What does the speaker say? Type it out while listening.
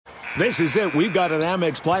This is it. We've got an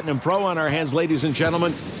Amex Platinum Pro on our hands, ladies and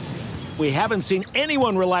gentlemen. We haven't seen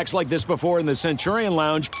anyone relax like this before in the Centurion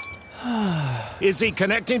Lounge. Is he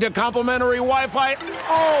connecting to complimentary Wi-Fi?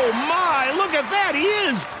 Oh, my! Look at that! He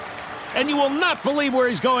is! And you will not believe where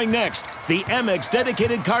he's going next. The Amex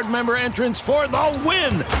dedicated card member entrance for the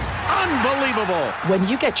win. Unbelievable. When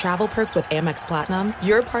you get travel perks with Amex Platinum,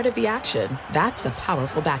 you're part of the action. That's the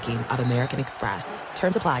powerful backing of American Express.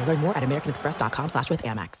 Terms apply. Learn more at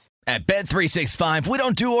americanexpress.com/withAmex. At Bet365, we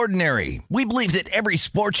don't do ordinary. We believe that every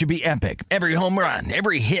sport should be epic. Every home run,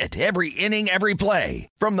 every hit, every inning, every play.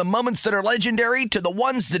 From the moments that are legendary to the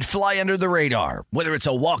ones that fly under the radar. Whether it's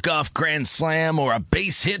a walk-off grand slam or a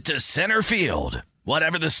base hit to center field.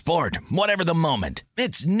 Whatever the sport, whatever the moment,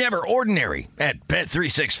 it's never ordinary at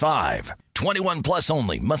Bet365. 21 plus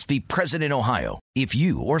only. Must be present in Ohio. If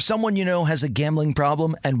you or someone you know has a gambling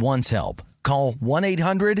problem and wants help, call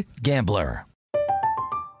 1-800-GAMBLER.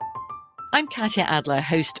 I'm Katya Adler,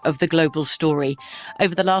 host of The Global Story.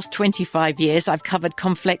 Over the last 25 years, I've covered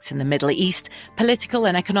conflicts in the Middle East, political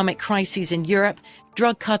and economic crises in Europe,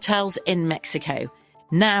 drug cartels in Mexico.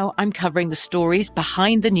 Now I'm covering the stories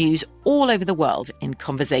behind the news all over the world in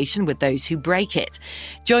conversation with those who break it.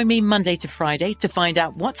 Join me Monday to Friday to find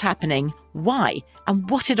out what's happening, why, and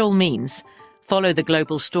what it all means. Follow The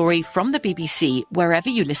Global Story from the BBC wherever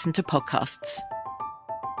you listen to podcasts.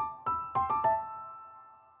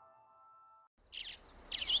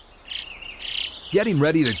 Getting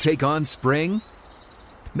ready to take on spring?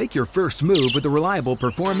 Make your first move with the reliable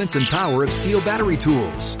performance and power of Steel battery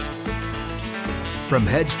tools. From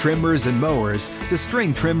hedge trimmers and mowers to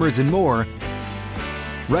string trimmers and more,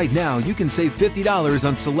 right now you can save $50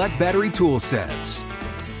 on select battery tool sets.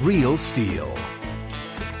 Real Steel.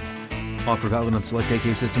 Offer valid on select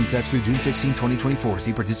AK system sets through June 16, 2024.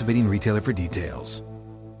 See participating retailer for details.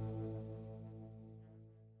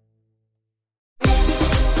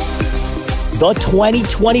 The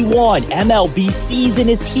 2021 MLB season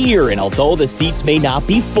is here, and although the seats may not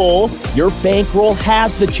be full, your bankroll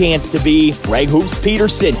has the chance to be. Greg Hoops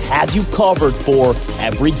Peterson has you covered for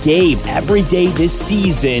every game, every day this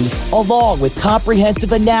season, along with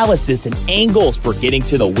comprehensive analysis and angles for getting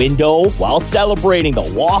to the window while celebrating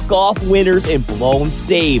the walk-off winners and blown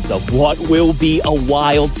saves of what will be a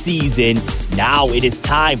wild season. Now it is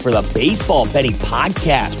time for the Baseball Betting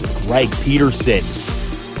Podcast with Greg Peterson.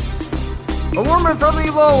 A warm and friendly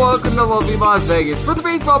hello, welcome to lovely Las Vegas for the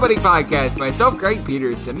Baseball Betting Podcast. Myself, Greg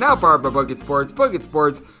Peterson, now powered by Book It Sports. Book It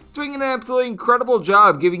Sports doing an absolutely incredible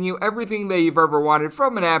job giving you everything that you've ever wanted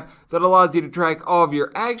from an app that allows you to track all of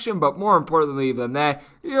your action, but more importantly than that,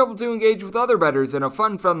 you're able to engage with other bettors in a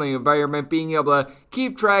fun, friendly environment, being able to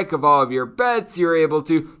keep track of all of your bets. You're able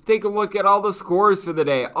to take a look at all the scores for the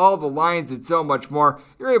day, all the lines, and so much more.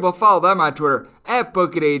 You're able to follow them on Twitter at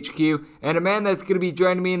BookItHQ, and a man that's going to be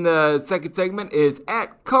joining me in the second segment is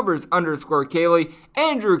at @covers_Kaylee.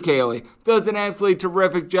 Andrew Kaylee does an absolutely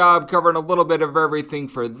terrific job covering a little bit of everything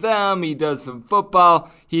for them. He does some football.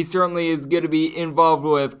 He certainly is going to be involved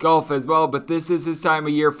with golf as well, but this is his time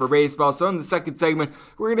of year for baseball. So in the second segment,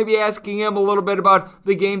 we're going to be asking him a little bit about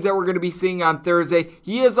the games that we're going to be seeing on Thursday.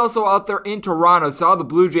 He is also out there in Toronto, so all the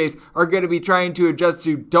Blue Jays are going to be trying to adjust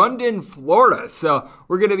to Dundon, Florida. So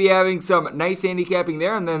we're going to be having some nice handicapping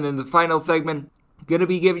there, and then in the final segment, going to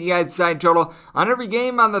be giving you guys a side total on every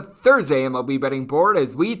game on the Thursday MLB betting board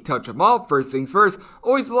as we touch them all. First things first,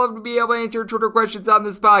 always love to be able to answer Twitter questions on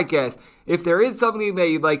this podcast. If there is something that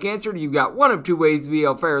you'd like answered, you've got one of two ways to be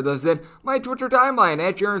able to fire those in. My Twitter timeline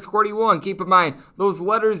at Jerens41. Keep in mind, those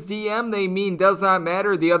letters DM, they mean does not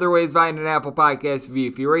matter. The other way is find an Apple Podcast review.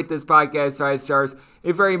 If you rate this podcast 5 stars,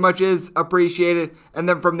 it very much is appreciated. And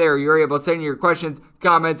then from there, you're able to send your questions,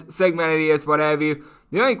 comments, segment ideas, what have you.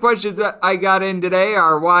 The only questions that I got in today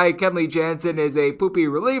are why Kenley Jansen is a poopy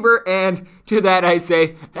reliever, and to that I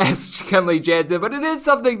say, ask Kenley Jansen, but it is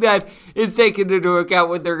something that is taken into account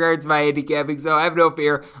with regards to my handicapping, so I have no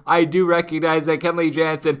fear. I do recognize that Kenley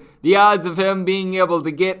Jansen, the odds of him being able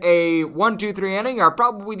to get a 1-2-3 inning are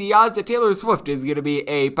probably the odds that Taylor Swift is going to be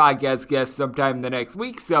a podcast guest sometime in the next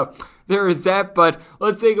week, so there is that. But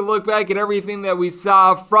let's take a look back at everything that we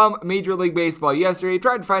saw from Major League Baseball yesterday.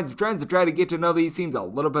 Tried to find some trends to try to get to know these teams a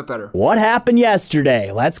little bit better. What happened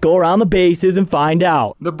yesterday? Let's go around the bases and find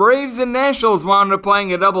out. The Braves and Nationals wound up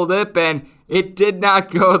playing a double dip, and it did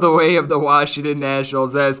not go the way of the Washington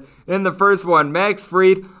Nationals, as in the first one, Max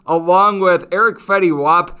Fried, along with Eric Fetty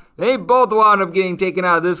Wap, They both wound up getting taken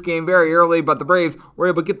out of this game very early, but the Braves were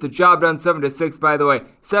able to get the job done 7-6, by the way.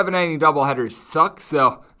 7-inning doubleheaders suck,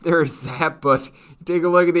 so there's that, but take a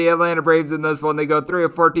look at the Atlanta Braves in this one. They go 3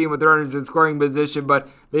 of 14 with runners in scoring position, but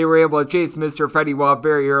they were able to chase Mr. Fetty Wap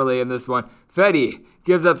very early in this one. Fetty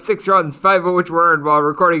gives up 6 runs, 5 of which were earned while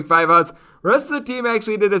recording 5 outs. Rest of the team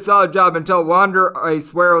actually did a solid job until Wander, I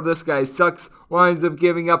swear this guy sucks, winds up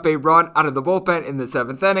giving up a run out of the bullpen in the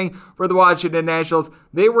 7th inning for the Washington Nationals.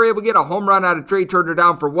 They were able to get a home run out of Trey Turner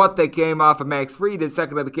down for what they came off of Max Fried, his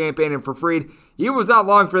second of the campaign, and for Fried, he was not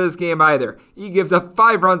long for this game either. He gives up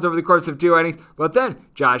 5 runs over the course of 2 innings, but then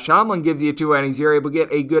Josh Tomlin gives you 2 innings. You're able to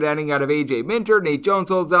get a good inning out of A.J. Minter. Nate Jones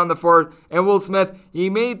holds down the 4th, and Will Smith, he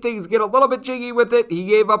made things get a little bit jiggy with it. He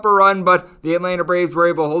gave up a run, but the Atlanta Braves were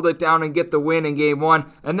able to hold it down and get the win in Game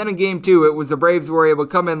 1. And then in Game 2, it was the Braves who were able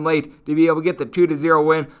to come in late to be able to get the 2-0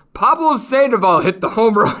 win. Pablo Sandoval hit the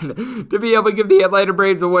home run to be able to give the Atlanta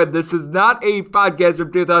Braves a win. This is not a podcast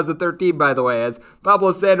from 2013, by the way, as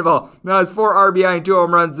Pablo Sandoval now has 4 RBI and 2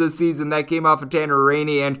 home runs this season. That came off of Tanner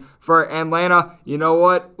Rainey. And for Atlanta, you know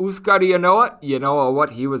what? Uskar Yanoa, you know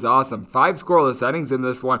what? He was awesome. 5 scoreless innings in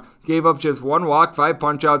this one. Gave up just 1 walk, 5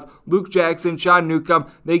 punchouts. Luke Jackson, Sean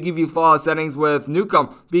Newcomb, they give you flawless innings with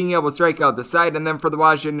Newcomb being able to strike out the side. And then for the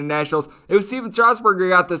Washington Nationals, it was Steven Strasburger who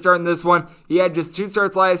got the start in this one. He had just 2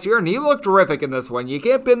 starts last year, and he looked terrific in this one. You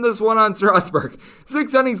can't pin this one on Strasburg.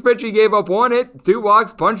 6 innings pitched, he gave up 1 hit, 2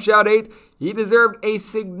 walks, punched out 8. He deserved a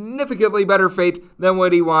significantly better fate than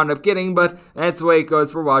what he wound up getting, but that's the way it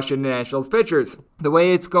goes for Washington Nationals pitchers. The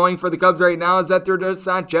way it's going for the Cubs right now is that they're just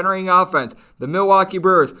not generating offense. The Milwaukee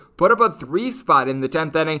Brewers put up a 3 spot in the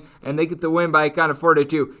 10th inning, and they get the win by a count of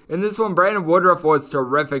 4-2. In this one, Brandon Woodruff was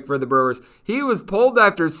terrific for the Brewers. He was pulled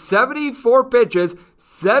after 74 pitches,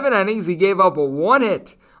 7 innings. He gave up 1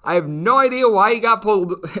 hit. I have no idea why he got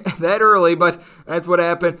pulled that early, but that's what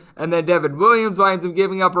happened. And then Devin Williams winds up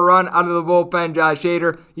giving up a run out of the bullpen. Josh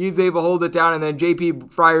Hader, he's able to hold it down. And then J.P.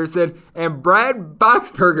 Frierson and Brad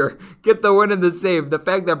Boxberger get the win and the save. The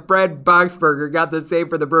fact that Brad Boxberger got the save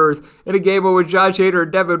for the Brewers in a game in which Josh Hader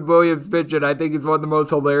and Devin Williams pitched, I think is one of the most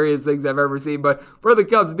hilarious things I've ever seen. But for the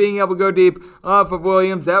Cubs, being able to go deep off of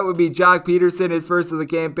Williams, that would be Jock Peterson, his first of the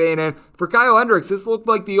campaign. And for Kyle Hendricks, this looked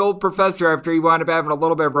like the old professor after he wound up having a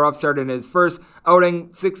little bit of a rough start in his first outing,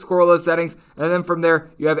 6 scoreless innings, and then from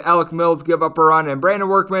there you have Alec Mills give up a run, and Brandon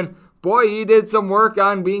Workman, boy, he did some work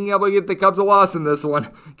on being able to get the Cubs a loss in this one.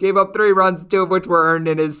 Gave up 3 runs, 2 of which were earned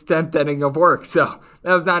in his 10th inning of work, so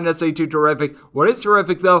that was not necessarily too terrific. What is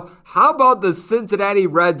terrific, though, how about the Cincinnati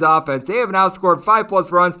Reds offense? They have now scored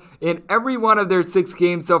 5+ runs in every one of their 6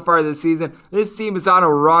 games so far this season. This team is on a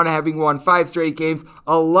run, having won 5 straight games,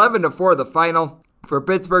 11-4 the final. For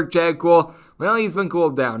Pittsburgh, Chad Kuhl, well, he's been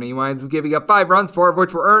cooled down. He winds up giving up 5 runs, 4 of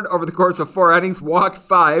which were earned over the course of 4 innings, walked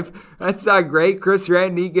 5. That's not great. Chris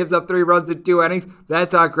Stratton, he gives up 3 runs in 2 innings.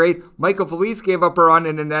 That's not great. Michael Felice gave up a run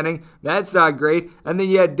in an inning. That's not great. And then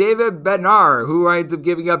you had David Bednar, who winds up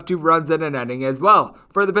giving up 2 runs in an inning as well.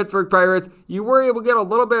 For the Pittsburgh Pirates, you were able to get a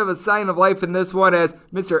little bit of a sign of life in this one as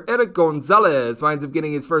Mr. Eric Gonzalez winds up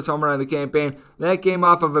getting his first home run of the campaign. That came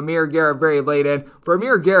off of Amir Garrett very late, and for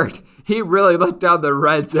Amir Garrett, he really let down the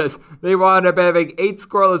Reds as they wound up having 8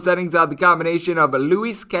 scoreless innings out of the combination of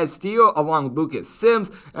Luis Castillo along with Lucas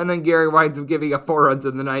Sims, and then Gary winds up giving up 4 runs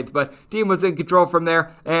in the 9th, but team was in control from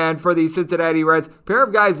there. And for the Cincinnati Reds, pair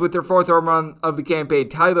of guys with their 4th home run of the campaign,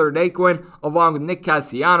 Tyler Naquin along with Nick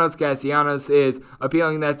Castellanos. Castellanos is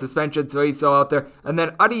appealing that suspension, so he's still out there. And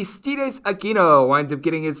then Aristides Aquino winds up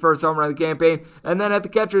getting his first home run of the campaign. And then at the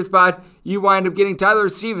catcher spot, you wind up getting Tyler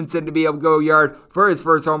Stevenson to be able to go yard for his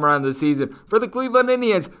first home run of the season. For the Cleveland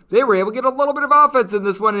Indians, they were able to get a little bit of offense in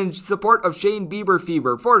this one in support of Shane Bieber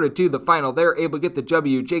Fever. 4-2 the final. They're able to get the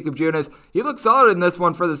W. Jacob Junis, he looked solid in this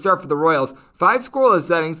one for the start for the Royals. 5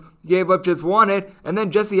 scoreless innings, gave up just 1 hit, and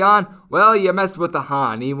then Jesse Hahn, well, you messed with the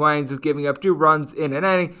Hahn. He winds up giving up 2 runs in an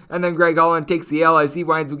inning, and then Greg Holland takes the L as he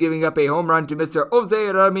winds up giving up a home run to Mr. Jose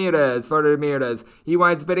Ramirez. For Ramirez, he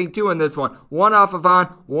winds up hitting 2 in this one. 1 off of Hahn,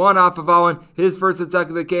 1 off of Owen. His first and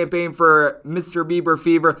second of the campaign for Mr. Bieber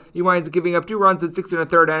Fever. He winds up giving up 2 runs in 6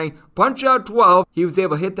 1/3 inning. Punch out 12. He was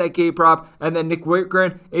able to hit that K-prop, and then Nick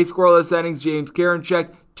Whitgren, a scoreless innings. James Karinchak,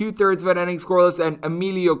 2/3 of an inning scoreless, and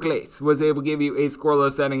Emilio Clace was able to give you a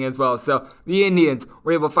scoreless inning as well. So the Indians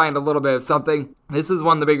were able to find a little bit of something. This is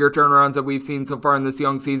one of the bigger turnarounds that we've seen so far in this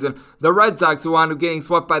young season. The Red Sox, who wound up getting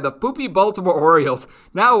swept by the poopy Baltimore Orioles,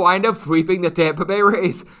 now wind up sweeping the Tampa Bay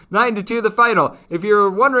Rays. 9-2 the final. If you're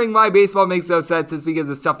wondering why baseball makes no sense, it's because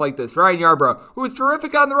of stuff like this. Ryan Yarbrough, who was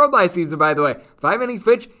terrific on the road last season, by the way. 5 innings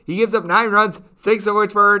pitched, he gives up 9 runs, 6 of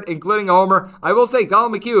which were earned, including a homer. I will say,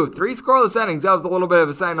 Colin McHugh, 3 scoreless innings. That was a little bit of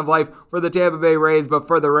a sign of life for the Tampa Bay Rays, but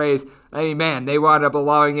for the Rays, I mean, man, they wound up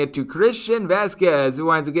allowing it to Christian Vasquez, who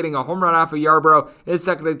winds up getting a home run off of Yarbrough, his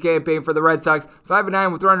second of the campaign for the Red Sox.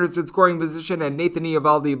 5-9 with runners in scoring position, and Nathan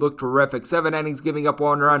Eovaldi looked terrific. 7 innings, giving up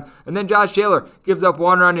 1 run. And then Josh Taylor gives up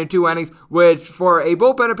 1 run in 2 innings, which for a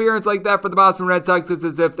bullpen appearance like that for the Boston Red Sox, it's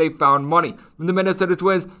as if they found money. From the Minnesota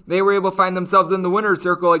Twins, they were able to find themselves in the winner's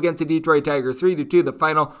circle against the Detroit Tigers. 3-2 the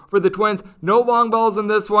final for the Twins. No long balls in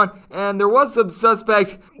this one, and there was some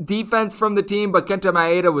suspect defense from the team, but Kenta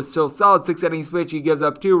Maeda was still solid. 6 innings pitch, he gives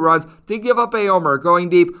up 2 runs to give up a homer. Going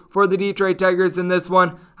deep for the Detroit Tigers in this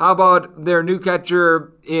one. How about their new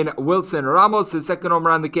catcher in Wilson Ramos, his second home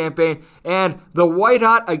run on the campaign, and the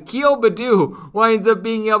white-hot Akil Baddoo winds up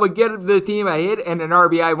being able to get the team a hit and an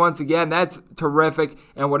RBI once again. That's terrific.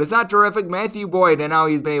 And what is not terrific, Matthew Boyd, and how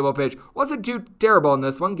he's been able to pitch. Wasn't too terrible in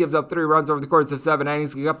this one. Gives up 3 runs over the course of 7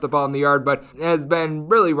 innings, kick up the ball in the yard, but has been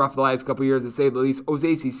really rough the last couple years, to say the least.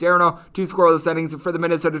 Osacy Serrano, 2 scoreless innings for the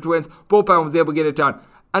Minnesota Twins. Bullpen was able to get it done.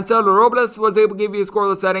 Anselmo Robles was able to give you a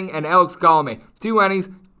scoreless inning, and Alex Colome, 2 innings,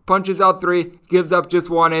 punches out 3, gives up just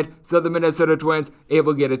 1 hit, so the Minnesota Twins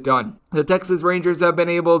able to get it done. The Texas Rangers have been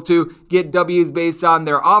able to get W's based on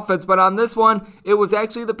their offense, but on this one, it was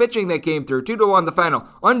actually the pitching that came through. 2-1 the final.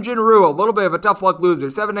 Unjin Ryu, a little bit of a tough luck loser.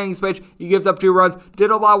 7 innings pitch, he gives up 2 runs,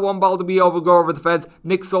 did allow 1 ball to be able to go over the fence.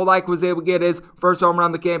 Nick Solak was able to get his first home run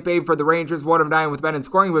on the campaign for the Rangers, 1 of 9 with men in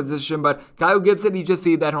scoring position, but Kyle Gibson, he just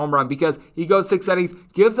needed that home run because he goes 6 innings,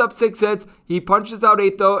 gives up 6 hits, he punches out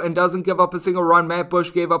 8 though, and doesn't give up a single run. Matt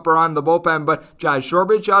Bush gave up a run in the bullpen, but Josh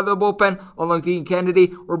Shorbridge out of the bullpen, along with Dean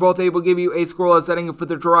Kennedy, were both able to give you a scoreless inning for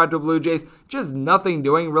the Toronto Blue Jays. Just nothing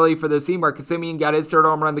doing really for the team. Marcus Semien got his third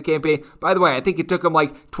home run in the campaign. By the way, I think it took him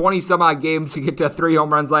like 20 some odd games to get to 3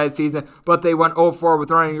 home runs last season, but they went 0-4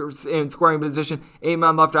 with runners in scoring position. 8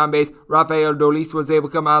 men left on base. Rafael Dolis was able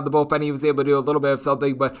to come out of the bullpen. He was able to do a little bit of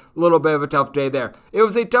something, but a little bit of a tough day there. It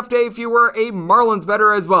was a tough day if you were a Marlins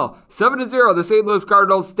bettor as well. 7-0, the St. Louis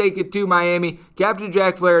Cardinals take it to Miami. Captain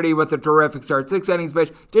Jack Flaherty with a terrific start. 6 innings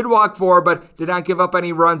pitch, did walk 4, but did not give up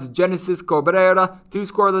any runs. Genesis Cabrera, 2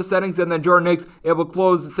 scoreless innings, and then Jordan Hicks able to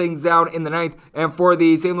close things down in the 9th. And for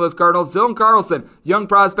the St. Louis Cardinals, Dylan Carlson, young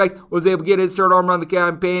prospect, was able to get his third home run on the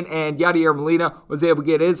campaign, and Yadier Molina was able to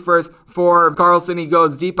get his first. For Carlson, he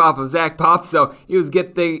goes deep off of Zach Pop, so he was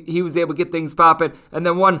able to get things popping. And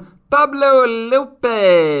then one Pablo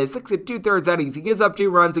Lopez, 6 2/3 innings. He gives up 2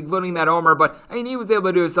 runs, including that homer, but I mean, he was able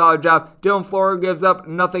to do a solid job. Dylan Flora gives up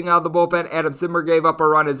nothing out of the bullpen. Adam Simber gave up a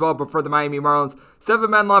run as well, but for the Miami Marlins, 7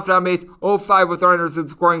 men left on base, 0-5 with runners in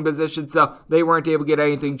scoring position, so they weren't able to get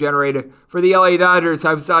anything generated. For the LA Dodgers,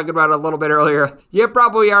 I was talking about it a little bit earlier. You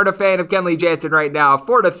probably aren't a fan of Kenley Jansen right now.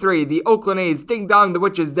 4-3, the Oakland A's, ding dong, the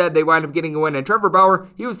witch is dead. They wind up getting a win, and Trevor Bauer,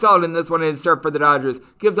 he was solid in this one in his start for the Dodgers.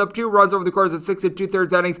 Gives up 2 runs over the course of 6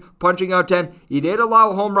 2/3 innings, punching out 10. He did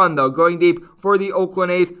allow a home run, though, going deep for the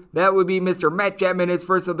Oakland A's. That would be Mr. Matt Chapman, his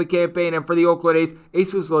first of the campaign. And for the Oakland A's,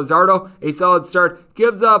 Jesus Luzardo, a solid start.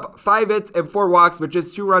 Gives up 5 hits and 4 walks, but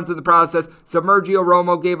just 2 runs in the process. Submergio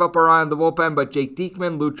Romo gave up a run in the bullpen, but Jake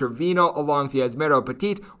Diekman, Lou Trevino, along with Yasmero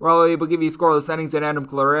Petit, were all able to give you scoreless innings, and Adam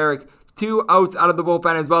Kolarek 2 outs out of the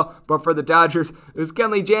bullpen as well. But for the Dodgers, it was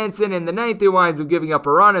Kenley Jansen in the 9th who winds up giving up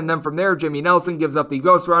a run, and then from there, Jimmy Nelson gives up the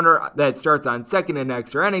ghost runner that starts on second in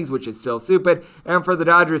extra innings, which is still stupid. And for the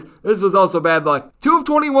Dodgers, this was also bad luck. 2 of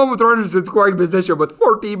 21 with runners in scoring position with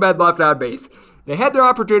 14 men left on base. They had their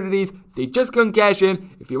opportunities, they just couldn't cash in.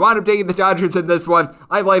 If you wound up taking the Dodgers in this one,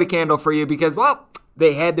 I light a candle for you because, well,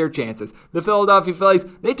 they had their chances. The Philadelphia Phillies,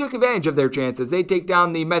 they took advantage of their chances. They take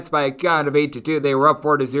down the Mets by a count of 8-2. They were up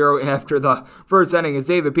 4-0 after the first inning as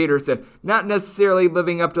David Peterson, not necessarily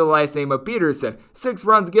living up to the last name of Peterson. 6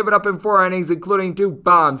 runs given up in 4 innings, including 2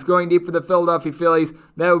 bombs. Going deep for the Philadelphia Phillies,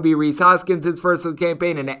 that would be Rhys Hoskins, his first of the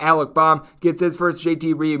campaign, and Alec Baum gets his first.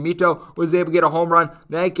 JT Realmuto was able to get a home run.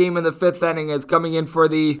 That came in the 5th inning as coming in for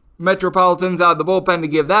the Metropolitans out of the bullpen to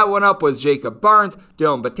give that one up was Jacob Barnes.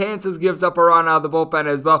 Dylan Betances gives up a run out of the bullpen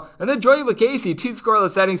as well. And then Joey Lucchesi, 2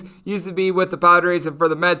 scoreless innings, used to be with the Padres, and for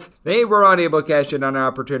the Mets, they were unable to cash in on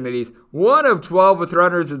opportunities. 1 of 12 with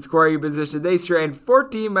runners in scoring position. They stranded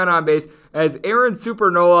 14 men on base as Aaron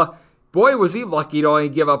Supernola, boy was he lucky to only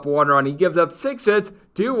give up 1 run. He gives up 6 hits,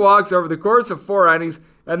 2 walks over the course of 4 innings.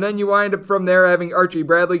 And then you wind up from there having Archie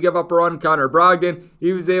Bradley give up a run. Connor Brogdon,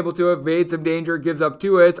 he was able to evade some danger, gives up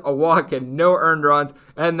 2 hits, a walk, and no earned runs.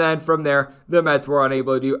 And then from there, the Mets were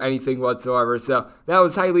unable to do anything whatsoever. So that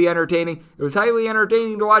was highly entertaining. It was highly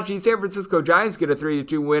entertaining to watch the San Francisco Giants get a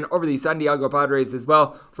 3-2 win over the San Diego Padres as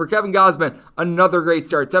well. For Kevin Gausman, another great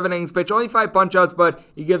start. 7 innings pitched, only 5 punch-outs, but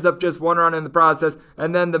he gives up just 1 run in the process.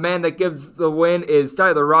 And then the man that gives the win is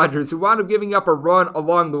Tyler Rogers, who wound up giving up a run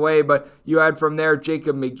along the way. But you had from there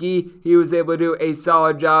Jacob McGee. He was able to do a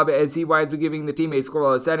solid job as he winds up giving the team a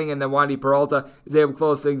scoreless inning. And then Wandy Peralta is able to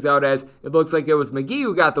close things out as it looks like it was McGee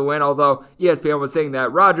who got the win, although ESPN was saying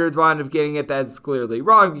that Rogers wound up getting it. That's clearly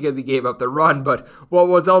wrong because he gave up the run. But what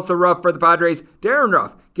was also rough for the Padres, Darren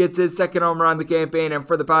Ruff gets his second home run of the campaign, and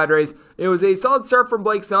for the Padres, it was a solid start from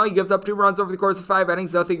Blake Snell. He gives up 2 runs over the course of 5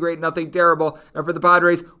 innings, nothing great, nothing terrible. And for the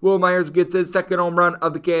Padres, Will Myers gets his second home run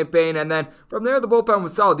of the campaign, and then from there, the bullpen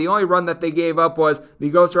was solid. The only run that they gave up was the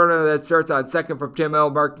ghost runner that starts on second from Tim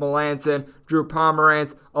Hill, Mark Melancon, Drew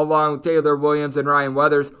Pomerantz, along with Taylor Williams and Ryan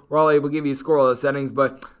Weathers, were all able to give you scoreless innings,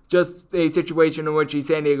 but just a situation in which the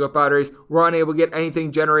San Diego Padres were unable to get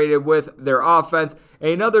anything generated with their offense.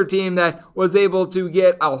 Another team that was able to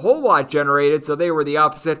get a whole lot generated, so they were the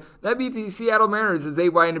opposite. That'd be the Seattle Mariners as they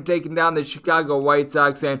wind up taking down the Chicago White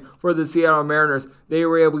Sox. And for the Seattle Mariners, they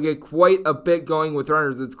were able to get quite a bit going with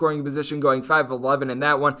runners in scoring position, going 5-11 in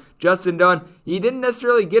that one. Justin Dunn, he didn't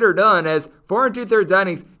necessarily get her done as 4 2/3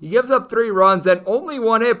 innings. He gives up 3 runs and only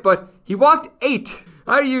 1 hit, but he walked 8.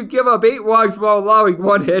 How do you give up 8 walks while allowing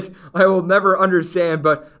 1 hit? I will never understand.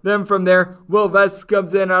 But then from there, Will Vest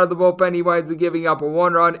comes in out of the bullpen. He winds up giving up a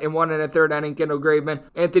 1 run in 1 1/3 inning. Kendall Graveman,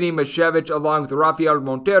 Anthony Mashevich, along with Rafael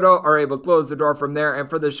Montero, are able to close the door from there. And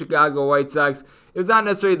for the Chicago White Sox, it was not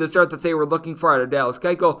necessarily the start that they were looking for out of Dallas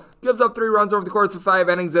Keuchel. Gives up 3 runs over the course of 5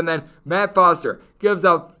 innings, and then Matt Foster gives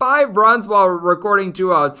up 5 runs while recording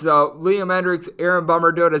 2 outs. So Liam Hendricks, Aaron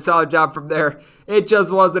Bummer doing a solid job from there. It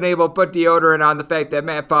just wasn't able to put deodorant on the fact that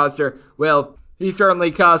Matt Foster, well, he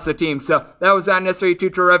certainly cost the team, so that was not necessarily too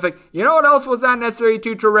terrific. You know what else was not necessarily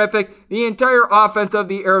too terrific? The entire offense of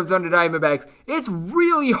the Arizona Diamondbacks. It's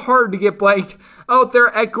really hard to get blanked out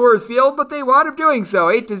there at Coors Field, but they wound up doing so.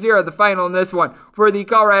 8-0 the final in this one. For the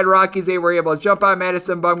Colorado Rockies, they were able to jump on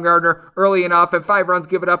Madison Bumgarner early and often. 5 runs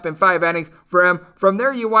given up in 5 innings for him. From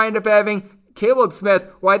there, you wind up having Caleb Smith,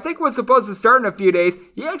 who I think was supposed to start in a few days.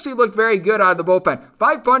 He actually looked very good out of the bullpen.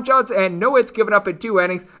 5 punch-outs and no hits given up in 2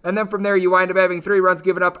 innings. And then from there, you wind up having 3 runs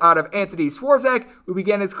given up out of Anthony Swarzak, who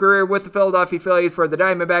began his career with the Philadelphia Phillies. For the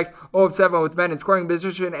Diamondbacks, 0-7 with men in scoring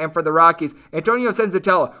position. And for the Rockies, Antonio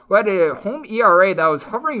Senzatella, who had a home ERA that was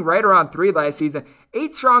hovering right around 3 last season.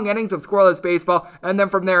 8 strong innings of scoreless baseball, and then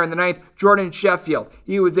from there in the 9th, Jordan Sheffield.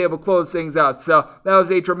 He was able to close things out, so that was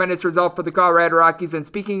a tremendous result for the Colorado Rockies, and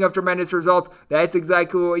speaking of tremendous results, that's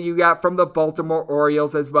exactly what you got from the Baltimore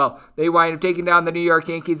Orioles as well. They wind up taking down the New York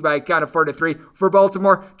Yankees by a count of 4-3. For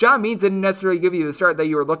Baltimore, John Means didn't necessarily give you the start that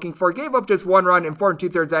you were looking for. Gave up just 1 run in 4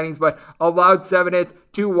 2/3 innings, but allowed 7 hits,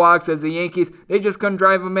 2 walks as the Yankees, they just couldn't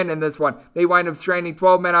drive him in this one. They wind up stranding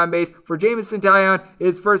 12 men on base. For Jameson Taillon,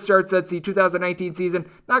 his first start since the 2019 season,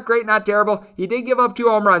 not great, not terrible. He did give up 2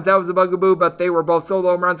 home runs. That was a bugaboo, but they were both solo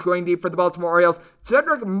home runs going deep for the Baltimore Orioles.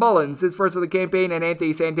 Cedric Mullins, his first of the campaign, and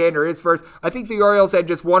Anthony Santander, his first. I think the Orioles had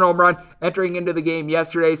just 1 home run entering into the game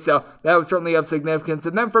yesterday, so that was certainly of significance.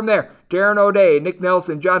 And then from there, Darren O'Day, Nick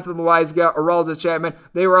Nelson, Jonathan Loaizaga, Aroldis Chapman,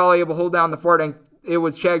 they were all able to hold down the fort, and it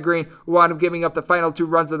was Chad Green who wound up giving up the final 2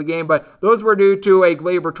 runs of the game, but those were due to a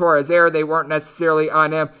Gleyber Torres error. They weren't necessarily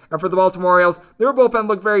on him. And for the Baltimore Orioles, their bullpen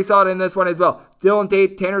looked very solid in this one as well. Dylan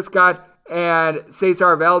Tate, Tanner Scott, and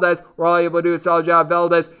Cesar Valdez were all able to do a solid job.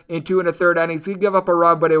 Valdez in 2 1/3 innings. He gave up a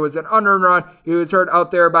run, but it was an unearned run. He was hurt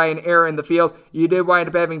out there by an error in the field. You did wind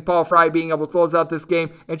up having Paul Fry being able to close out this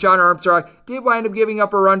game, and Sean Armstrong did wind up giving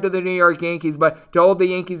up a run to the New York Yankees, but to hold the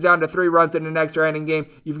Yankees down to 3 runs in an extra inning game,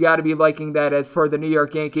 you've got to be liking that. As for the New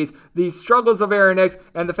York Yankees, the struggles of Aaron Hicks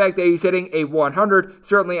and the fact that he's hitting a 100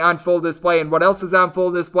 certainly on full display. And what else is on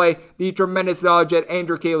full display? The tremendous knowledge that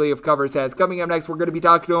Andrew Cayley of Covers has. Coming up next, we're going to be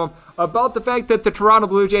talking to him about the fact that the Toronto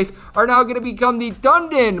Blue Jays are now going to become the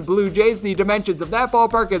Dundon Blue Jays, the dimensions of that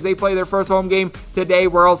ballpark as they play their first home game today.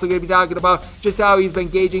 We're also going to be talking about just how he's been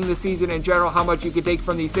gauging the season in general, how much you could take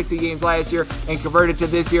from these 60 games last year and convert it to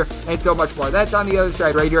this year, and so much more. That's on the other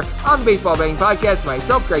side right here on the Baseball Betting Podcast.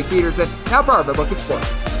 Myself, Greg Peterson, now part of the Book of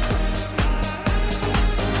Sports.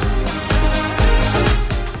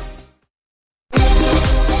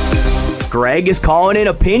 Greg is calling in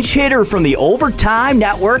a pinch hitter from the Overtime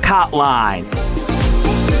Network hotline.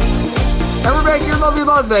 And we're back here in lovely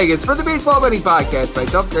Las Vegas for the Baseball Betting Podcast by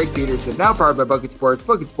myself, Greg Peterson, now powered by Bucket Sports.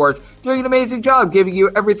 Bucket Sports doing an amazing job giving you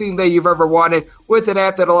everything that you've ever wanted with an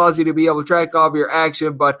app that allows you to be able to track all of your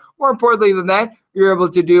action. But more importantly than that, you're able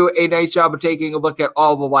to do a nice job of taking a look at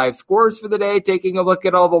all the live scores for the day, taking a look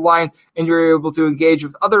at all the lines, and you're able to engage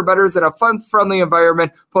with other bettors in a fun, friendly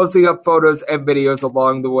environment, posting up photos and videos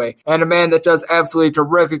along the way. And a man that does absolutely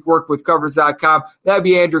terrific work with Covers.com, that'd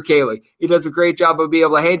be Andrew Cayley. He does a great job of being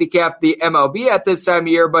able to handicap the MLB at this time of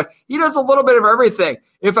year, but he does a little bit of everything.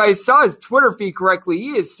 If I saw his Twitter feed correctly,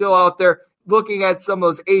 he is still out there looking at some of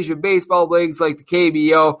those Asian baseball leagues like the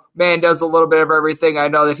KBO. Man does a little bit of everything. I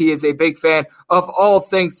know that he is a big fan of all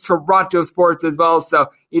things Toronto sports as well, so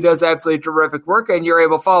he does absolutely terrific work, and you're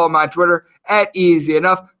able to follow him on Twitter at Easy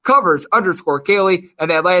Enough, Covers_Cayley, and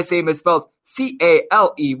that last name is spelled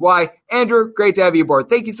Caley. Andrew, great to have you aboard.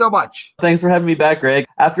 Thank you so much. Thanks for having me back, Greg.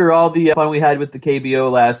 After all the fun we had with the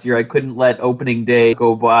KBO last year, I couldn't let opening day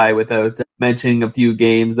go by without mentioning a few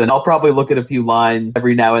games, and I'll probably look at a few lines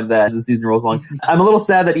every now and then as the season rolls along. I'm a little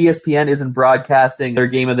sad that ESPN isn't broadcasting their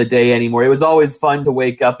game of the day anymore. It was always fun to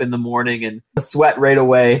wake up in the morning and sweat right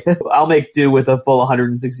away. I'll make do with a full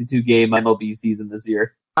 162 game MLB season this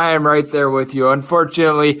year. I am right there with you.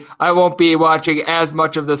 Unfortunately, I won't be watching as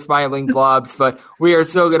much of the Smiling Blobs, but we are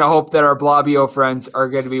still going to hope that our Blobio friends are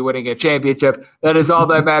going to be winning a championship. That is all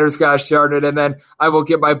that matters, gosh darn it. And then I will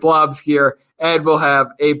get my Blobs gear and we'll have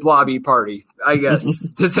a Blobby party, I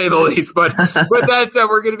guess, to say the least. But with that said,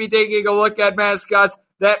 we're going to be taking a look at mascots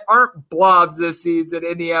that aren't blobs this season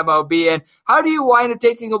in the MLB. And how do you wind up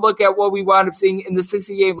taking a look at what we wound up seeing in the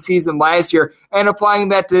 60-game season last year and applying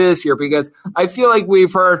that to this year? Because I feel like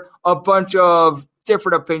we've heard a bunch of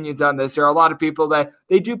different opinions on this. There are a lot of people that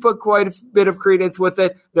they do put quite a bit of credence with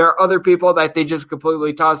it. There are other people that they just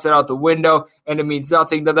completely toss it out the window and it means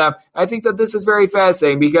nothing to them. I think that this is very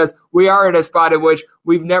fascinating because we are in a spot in which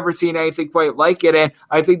we've never seen anything quite like it. And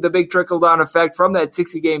I think the big trickle-down effect from that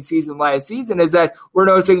 60-game season last season is that we're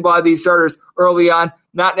noticing a lot of these starters early on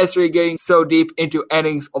not necessarily getting so deep into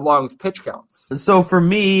innings along with pitch counts. So for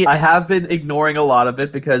me, I have been ignoring a lot of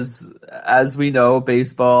it because, as we know,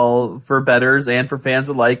 baseball for bettors and for fans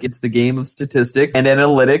alike, it's the game of statistics and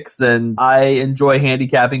analytics. And I enjoy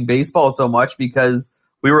handicapping baseball so much because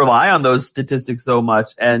we rely on those statistics so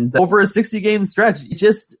much. And over a 60-game stretch, it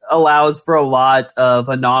just allows for a lot of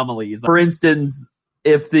anomalies. For instance,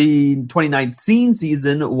 if the 2019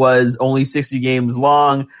 season was only 60 games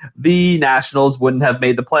long, the Nationals wouldn't have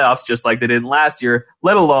made the playoffs just like they did last year,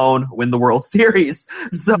 let alone win the World Series.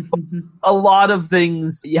 So a lot of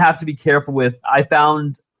things you have to be careful with. I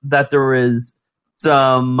found that there is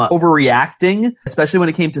some overreacting, especially when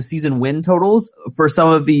it came to season win totals for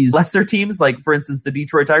some of these lesser teams. Like, for instance, the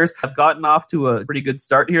Detroit Tigers have gotten off to a pretty good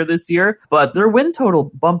start here this year, but their win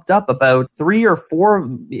total bumped up about 3 or 4,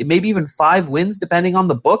 maybe even 5 wins, depending on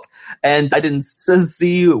the book. And I didn't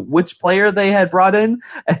see which player they had brought in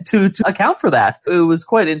to account for that. It was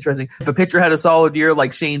quite interesting. If a pitcher had a solid year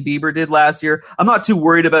like Shane Bieber did last year, I'm not too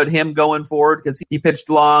worried about him going forward because he pitched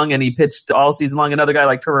long and he pitched all season long. Another guy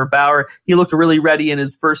like Trevor Bauer, he looked really ready in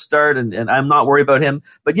his first start, and I'm not worried about him.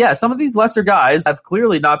 But yeah, some of these lesser guys have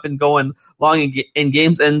clearly not been going long in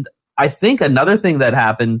games. And I think another thing that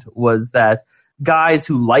happened was that guys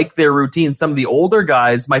who like their routine, some of the older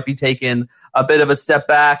guys might be taking a bit of a step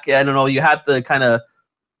back. I don't know, you had the kind of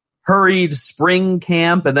hurried spring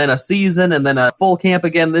camp and then a season and then a full camp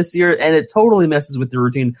again this year, and it totally messes with the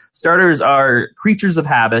routine. Starters are creatures of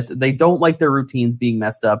habit. They don't like their routines being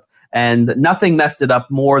messed up, and nothing messed it up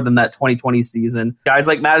more than that 2020 season. Guys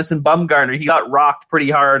like Madison Bumgarner, he got rocked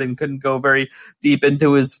pretty hard and couldn't go very deep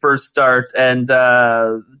into his first start, and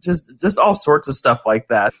just all sorts of stuff like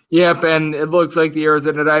that. Yep, and it looks like the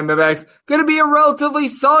Arizona Diamondbacks going to be a relatively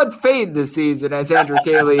solid fade this season, as Andrew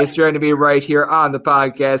Cayley is trying to be right here on the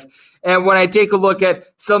podcast. And when I take a look at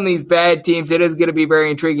some of these bad teams, it is going to be very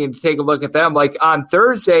intriguing to take a look at them. Like on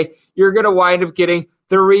Thursday, you're going to wind up getting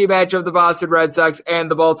the rematch of the Boston Red Sox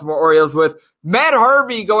and the Baltimore Orioles, with Matt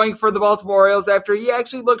Harvey going for the Baltimore Orioles after he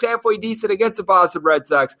actually looked halfway decent against the Boston Red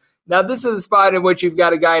Sox. Now, this is a spot in which you've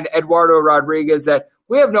got a guy in Eduardo Rodriguez that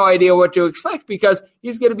we have no idea what to expect because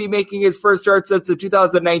he's going to be making his first start since the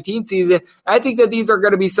 2019 season. I think that these are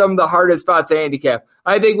going to be some of the hardest spots to handicap.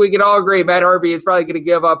 I think we can all agree Matt Harvey is probably going to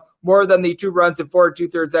give up more than the 2 runs in 4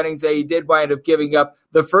 2/3 innings that he did wind up giving up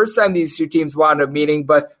the first time these two teams wound up meeting.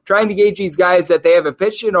 But trying to gauge these guys that they haven't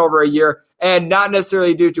pitched in over a year, and not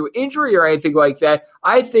necessarily due to injury or anything like that,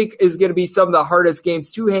 I think is going to be some of the hardest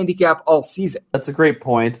games to handicap all season. That's a great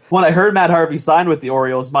point. When I heard Matt Harvey sign with the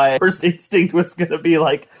Orioles, my first instinct was going to be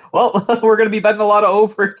like, well, we're going to be betting a lot of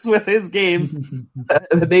overs with his games,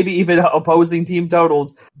 maybe even opposing team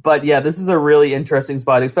totals. But yeah, this is a really interesting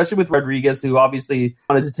spot, especially with Rodriguez, who obviously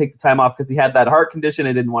wanted to take the time off because he had that heart condition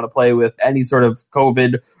and didn't want to play with any sort of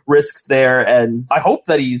COVID risks there. And I hope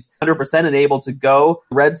that he's 100% and able to go.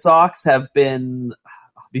 Red Sox have been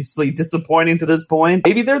obviously disappointing to this point.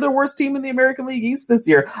 Maybe they're the worst team in the American League East this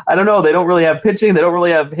year. I don't know. They don't really have pitching. They don't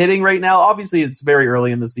really have hitting right now. Obviously, it's very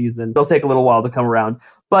early in the season. It'll take a little while to come around.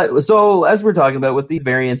 But so as we're talking about with these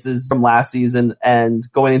variances from last season and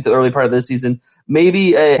going into the early part of this season,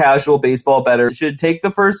 maybe a casual baseball bettor should take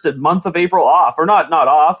the first month of April off, or not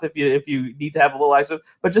off if you need to have a little extra,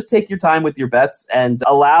 but just take your time with your bets and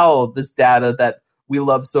allow this data that we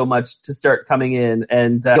love so much to start coming in,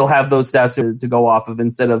 and you'll have those stats to go off of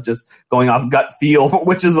instead of just going off gut feel,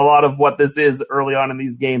 which is a lot of what this is early on in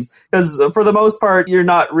these games. Because for the most part, you're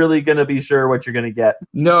not really going to be sure what you're going to get.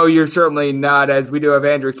 No, you're certainly not, as we do have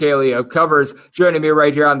Andrew Cayley of Covers joining me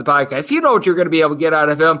right here on the podcast. You know what you're going to be able to get out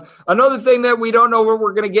of him. Another thing that we don't know where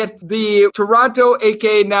we're going to get, the Toronto,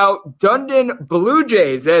 aka now Dundon Blue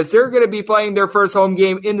Jays, as they're going to be playing their first home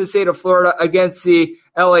game in the state of Florida against the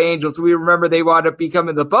LA Angels. We remember they wound up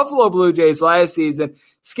becoming the Buffalo Blue Jays last season.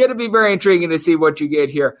 It's going to be very intriguing to see what you get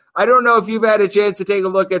here. I don't know if you've had a chance to take a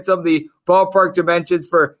look at some of the ballpark dimensions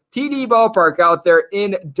for TD Ballpark out there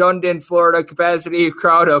in Dundon, Florida. Capacity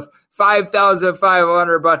crowd of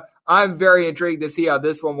 5,500, but I'm very intrigued to see how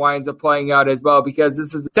this one winds up playing out as well, because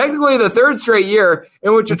this is technically the third straight year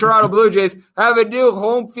in which the Toronto Blue Jays have a new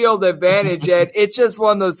home field advantage, and it's just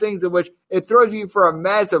one of those things in which it throws you for a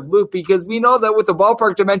massive loop, because we know that with the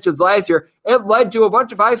ballpark dimensions last year, it led to a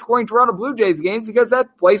bunch of high-scoring Toronto Blue Jays games because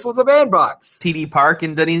that place was a bandbox. TD Park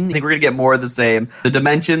in Dunedin, I think we're going to get more of the same. The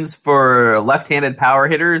dimensions for left-handed power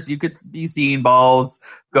hitters, you could be seeing balls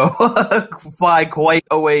go fly quite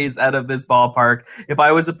a ways out of this ballpark. If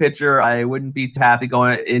I was a pitcher, I wouldn't be too happy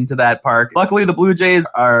going into that park. Luckily, the Blue Jays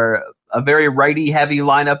are a very righty-heavy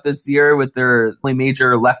lineup this year, with their only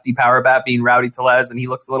major lefty power bat being Rowdy Tellez, and he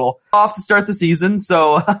looks a little off to start the season,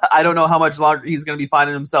 so I don't know how much longer he's going to be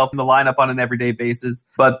finding himself in the lineup on an everyday basis.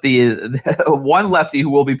 But the one lefty who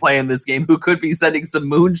will be playing this game, who could be sending some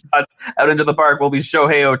moonshots out into the park, will be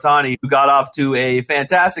Shohei Ohtani, who got off to a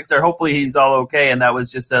fantastic start. Hopefully he's all okay, and that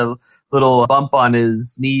was just a little bump on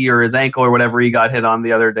his knee or his ankle or whatever he got hit on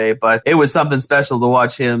the other day. But it was something special to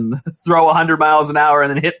watch him throw 100 miles an hour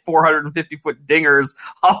and then hit 450-foot dingers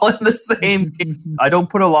all in the same game. I don't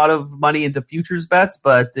put a lot of money into futures bets,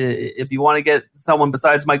 but if you want to get someone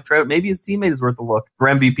besides Mike Trout, maybe his teammate is worth a look. For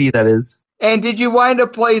MVP, that is. And did you wind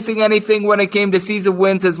up placing anything when it came to season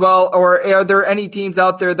wins as well? Or are there any teams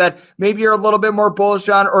out there that maybe you're a little bit more bullish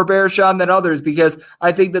on or bearish on than others? Because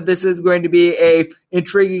I think that this is going to be a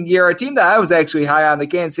intriguing year. A team that I was actually high on, the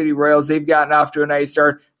Kansas City Royals, they've gotten off to a nice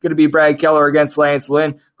start. Going to be Brad Keller against Lance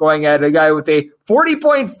Lynn, going at a guy with a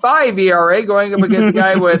 40.5 ERA, going up against a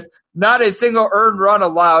guy with not a single earned run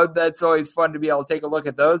allowed. That's always fun to be able to take a look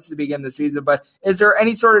at those to begin the season. But is there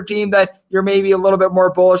any sort of team that you're maybe a little bit more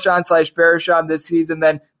bullish on / bearish on this season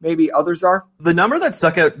than maybe others are? The number that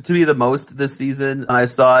stuck out to me the most this season, and I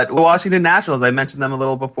saw it, Washington Nationals, I mentioned them a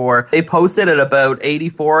little before. They posted at about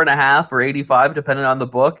 84.5 or 85, depending on the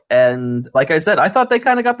book. And like I said, I thought they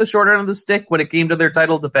kind of got the short end of the stick when it came to their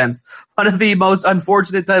title defense. One of the most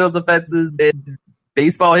unfortunate title defenses in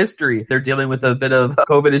baseball history. They're dealing with a bit of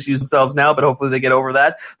COVID issues themselves now, but hopefully they get over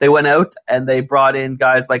that. They went out and they brought in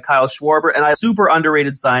guys like Kyle Schwarber, and a super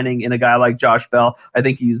underrated signing in a guy like Josh Bell. I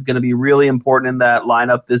think he's going to be really important in that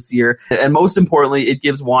lineup this year. And most importantly, it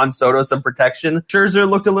gives Juan Soto some protection. Scherzer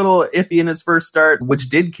looked a little iffy in his first start, which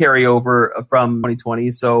did carry over from 2020.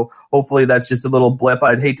 So hopefully that's just a little blip.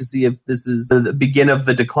 I'd hate to see if this is the beginning of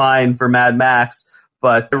the decline for Mad Max.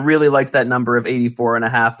 But I really liked that number of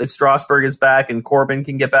 84.5. If Strasburg is back and Corbin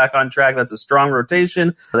can get back on track, that's a strong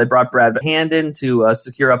rotation. They brought Brad Hand in to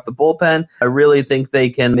secure up the bullpen. I really think they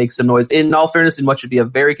can make some noise. In all fairness, in what should be a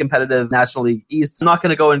very competitive National League East, I'm not going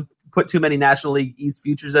to go and put too many National League East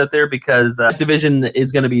futures out there because that division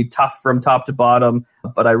is going to be tough from top to bottom.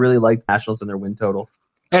 But I really like Nationals and their win total.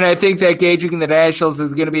 And I think that gauging the Nationals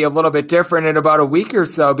is going to be a little bit different in about a week or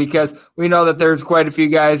so, because we know that there's quite a few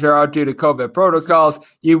guys that are out due to COVID protocols.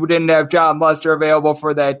 You didn't have John Lester available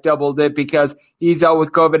for that double dip because he's out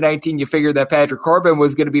with COVID-19. You figured that Patrick Corbin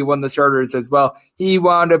was going to be one of the starters as well. He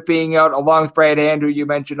wound up being out along with Brad Hand, who you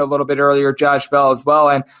mentioned a little bit earlier, Josh Bell as well.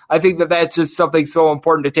 And I think that that's just something so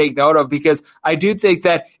important to take note of, because I do think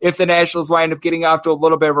that if the Nationals wind up getting off to a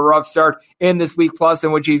little bit of a rough start in this week plus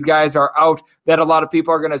in which these guys are out, that a lot of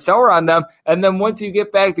people are going to sour on them. And then once you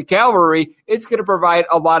get back to Calgary, it's going to provide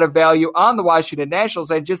a lot of value on the Washington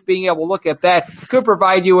Nationals. And just being able to look at that could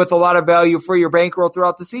provide you with a lot of value for your bankroll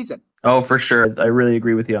throughout the season. Oh, for sure. I really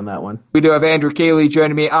agree with you on that one. We do have Andrew Cayley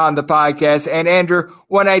joining me on the podcast. And Andrew,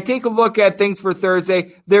 when I take a look at things for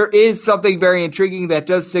Thursday, there is something very intriguing that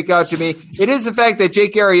does stick out to me. It is the fact that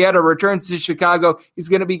Jake Arrieta returns to Chicago. He's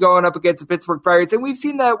going to be going up against the Pittsburgh Pirates. And we've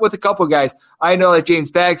seen that with a couple guys. I know that James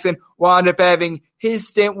Paxton wound up having his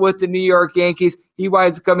stint with the New York Yankees. He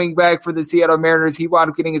winds up coming back for the Seattle Mariners. He wound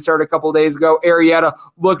up getting a start a couple days ago. Arrieta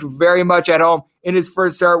looked very much at home in his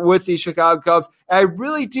first start with the Chicago Cubs. And I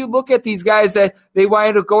really do look at these guys that they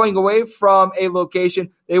wind up going away from a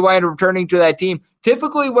location. They wind up returning to that team.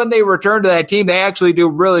 Typically, when they return to that team, they actually do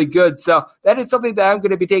really good. So that is something that I'm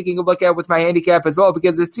going to be taking a look at with my handicap as well,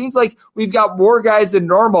 because it seems like we've got more guys than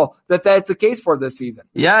normal that's the case for this season.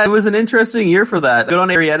 Yeah, it was an interesting year for that. Good on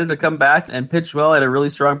Arrieta to come back and pitch well. Had a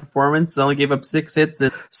really strong performance. Only gave up 6 hits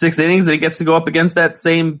in 6 innings, and he gets to go up against that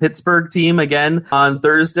same Pittsburgh team again on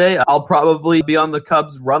Thursday. I'll probably be on the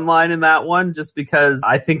Cubs run line in that one, just because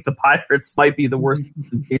I think the Pirates might be the worst team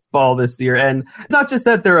in baseball this year. And it's not just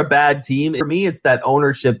that they're a bad team. For me, it's that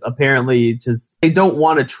ownership apparently just they don't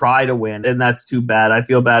want to try to win, and that's too bad. I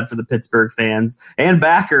feel bad for the Pittsburgh fans and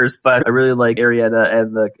backers, but I really like Arrieta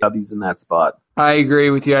and the Cubbies in that spot. I agree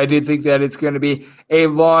with you. I do think that it's going to be a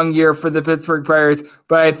long year for the Pittsburgh Pirates,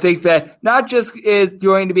 but I think that not just is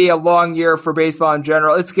going to be a long year for baseball in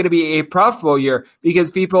general, it's going to be a profitable year,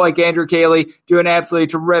 because people like Andrew Cayley doing absolutely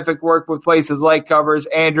terrific work with places like Covers.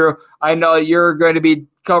 Andrew, I know you're going to be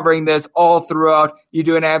covering this all throughout. You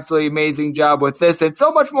do an absolutely amazing job with this and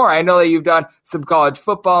so much more. I know that you've done some college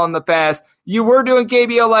football in the past. You were doing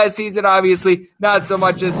KBO last season, obviously, not so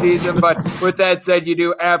much this season, but with that said, you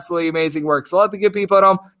do absolutely amazing work. So let the good people at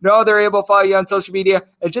home know they're able to follow you on social media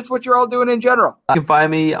and just what you're all doing in general. You can find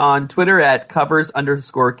me on Twitter at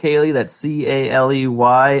covers_Cayley, that's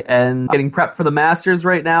Caley, and getting prepped for the Masters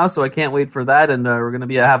right now, so I can't wait for that, and we're going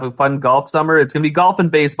to have a fun golf summer. It's going to be golf and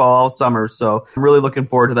baseball all summer, so I'm really looking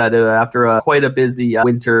forward to that after quite a busy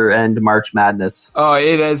winter and March Madness. Oh,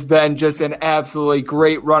 it has been just an absolutely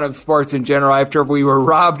great run of sports in general after we were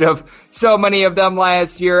robbed of so many of them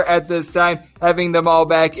last year at this time. Having them all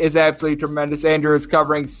back is absolutely tremendous. Andrew is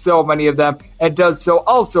covering so many of them and does so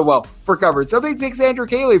also well for Covers. So big thanks to Andrew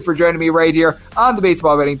Cayley for joining me right here on the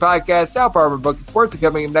Baseball Betting Podcast. Now for our book of sports, and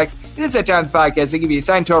coming up next, it is that time of the podcast to give you a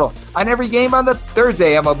sign total on every game on the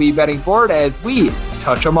Thursday MLB betting board as we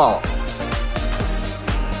touch them all.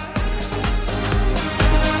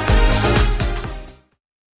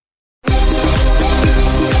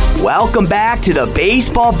 Welcome back to the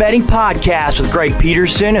Baseball Betting Podcast with Greg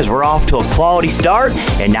Peterson, as we're off to a quality start,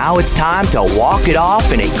 and now it's time to walk it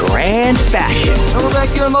off in a grand fashion. And we're back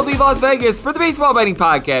here in lovely Las Vegas for the Baseball Betting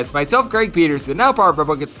Podcast. Myself, Greg Peterson, now part of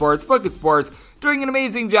Book It Sports, doing an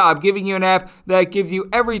amazing job giving you an app that gives you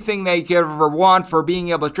everything that you could ever want for being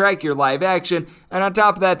able to track your live action. And on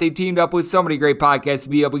top of that, they teamed up with so many great podcasts to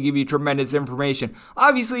be able to give you tremendous information.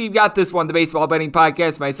 Obviously, you've got this one, the Baseball Betting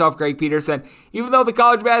Podcast, myself, Greg Peterson. Even though the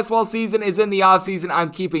college basketball season is in the offseason,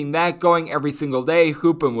 I'm keeping that going every single day,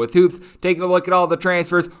 hooping with hoops, taking a look at all the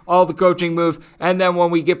transfers, all the coaching moves, and then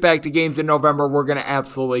when we get back to games in November, we're going to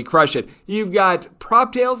absolutely crush it. You've got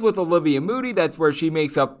Prop Tales with Olivia Moody. That's where she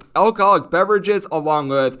makes up alcoholic beverages along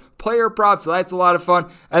with player props, so that's a lot of fun.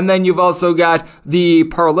 And then you've also got the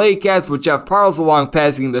Parlay Cast with Jeff Parles along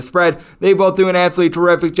Passing the Spread. They both do an absolutely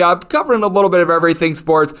terrific job covering a little bit of everything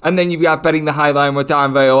sports. And then you've got Betting the Highline with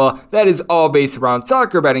Tom Viola. That is all based around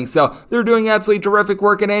soccer betting. So they're doing absolutely terrific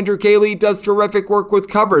work, and Andrew Cayley does terrific work with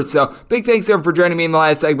Covers. So big thanks to him for joining me in the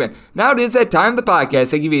last segment. Now it is that time of the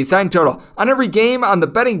podcast. I give you a sign total on every game on the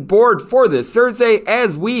betting board for this Thursday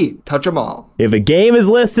as we touch them all. If a game is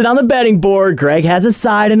listed on the betting board, Greg has a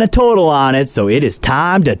side and a total on it, so it is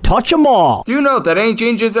time to touch them all. Do note that any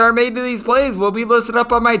changes that are made to these plays will be listed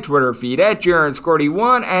up on my Twitter feed at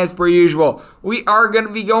JaronScorty1 as per usual. we are going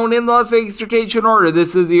to be going in Las Vegas rotation order.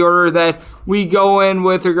 This is the order that we go in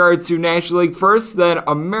with regards to National League first, then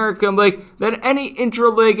American League, then any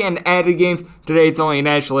intra-league and added games. Today it's only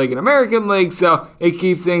National League and American League, so it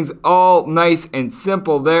keeps things all nice and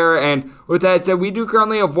simple there. And with that said, we do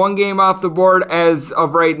currently have one game off the board as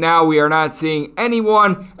of right now. We are not seeing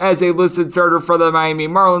anyone as a listed starter for the Miami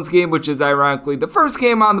Marlins game, which is ironically the first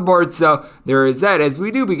game on the board, so there is that, as we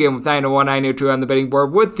do begin with 901, 902 on the betting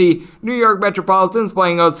board with the New York Metropolitans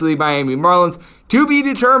playing out to the Miami Marlins. To be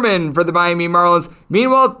determined for the Miami Marlins.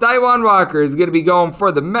 Meanwhile, Taijuan Walker is going to be going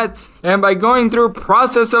for the Mets. And by going through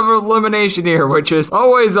process of elimination here, which is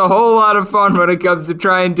always a whole lot of fun when it comes to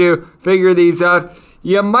trying to figure these out,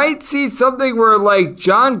 you might see something where like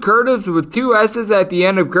John Curtis with 2 S's at the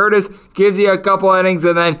end of Curtis gives you a couple innings,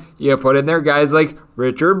 and then you put in there guys like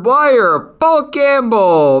Richard Blyer, Paul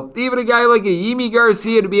Campbell, even a guy like a Yimi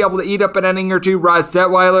Garcia to be able to eat up an inning or two. Ross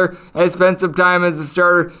Detweiler has spent some time as a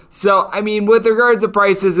starter. So, I mean, with regards to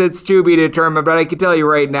prices, it's to be determined, but I can tell you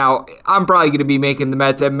right now, I'm probably going to be making the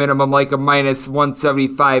Mets at minimum like a minus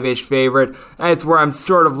 175-ish favorite. That's where I'm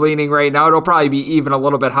sort of leaning right now. It'll probably be even a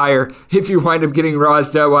little bit higher if you wind up getting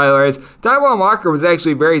Ross Detweiler, as Taijuan Walker was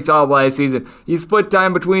actually very solid last season. He split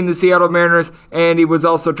time between the Seattle Mariners, and he was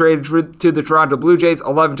also traded to the Toronto Blue Jays,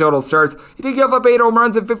 11 total starts. He did give up 8 home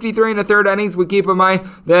runs in 53 and a third innings. We keep in mind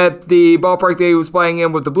that the ballpark that he was playing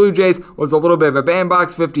in with the Blue Jays was a little bit of a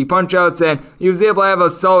bandbox, 50 punch-outs, and he was able to have a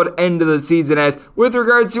solid end of the season. As with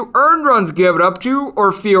regards to earned runs given up, 2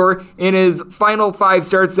 or fewer in his final 5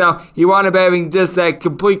 starts. Now, he wound up having just that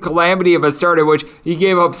complete calamity of a start in which he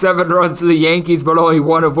gave up 7 runs to the Yankees, but only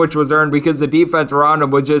 1 of which was earned because the defense around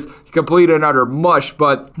him was just complete and utter mush.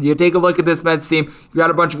 But you take a look at this Mets team, you've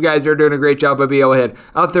got a bunch of guys that are doing a great job of being able to hit.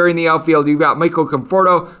 Out there in the outfield, you've got Michael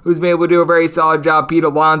Conforto, who's been able to do a very solid job. Pete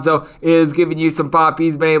Alonso is giving you some pop.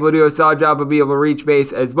 He's been able to do a solid job of being able to reach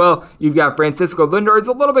base as well. You've got Francisco Lindor. It's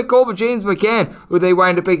a little bit cold, but James McCann, who they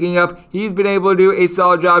wind up picking up, he's been able to do a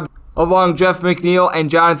solid job along Jeff McNeil and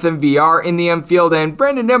Jonathan VR in the infield, and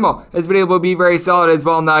Brandon Nimmo has been able to be very solid as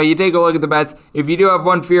well. Now, you take a look at the Mets. If you do have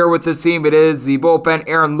one fear with this team, it is the bullpen.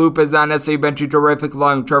 Aaron Loop has not necessarily been too terrific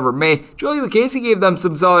along with Trevor May. Joey Lucchesi gave them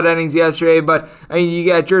some solid innings yesterday, but I mean, you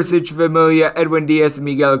got Jersey Familia, Edwin Diaz, and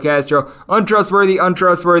Miguel Castro. Untrustworthy,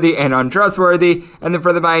 and untrustworthy. And then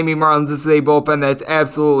for the Miami Marlins, this is a bullpen that's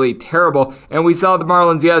absolutely terrible. And we saw the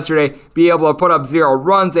Marlins yesterday be able to put up 0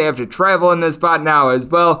 runs. They have to travel in this spot now as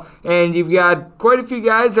well. And you've got quite a few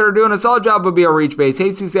guys that are doing a solid job of being able to reach base.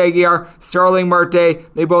 Jesus Aguilar, Starling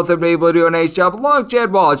Marte, they both have been able to do a nice job. Along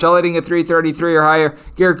Chad Walsh, all hitting a 333 or higher.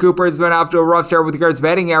 Garrett Cooper has been off to a rough start with regards to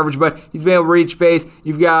batting average, but he's been able to reach base.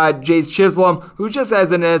 You've got Jace Chisholm, who just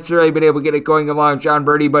hasn't necessarily been able to get it going along John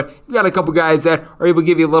Birdie, but you've got a couple guys that are able to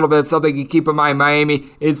give you a little bit of something to keep in mind.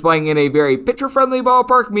 Miami is playing in a very pitcher-friendly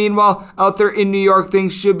ballpark. Meanwhile, out there in New York,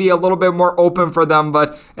 things should be a little bit more open for them,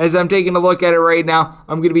 but as I'm taking a look at it right now,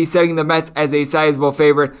 I'm going to be setting the Mets as a sizable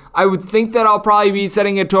favorite. I would think that I'll probably be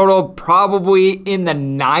setting a total probably in the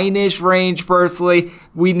 9-ish range personally.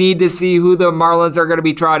 We need to see who the Marlins are going to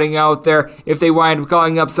be trotting out there. If they wind up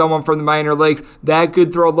calling up someone from the minor leagues, that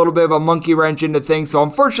could throw a little bit of a monkey wrench into things. So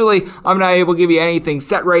unfortunately, I'm not able to give you anything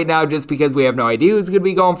set right now just because we have no idea who's going to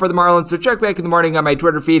be going for the Marlins. So check back in the morning on my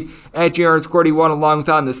Twitter feed at JR_1 along with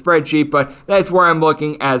on the spreadsheet, but that's where I'm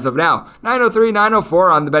looking as of now. 903,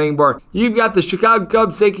 904 on the betting board. You've got the Chicago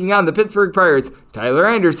Cubs taking on the Pittsburgh Pirates. Tyler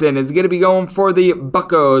Anderson is going to be going for the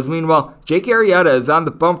Buccos. Meanwhile, Jake Arrieta is on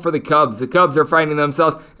the bump for the Cubs. The Cubs are finding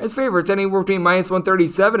themselves as favorites anywhere between minus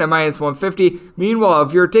 137 and minus 150. Meanwhile,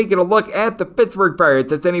 if you're taking a look at the Pittsburgh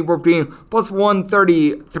Pirates, it's anywhere between plus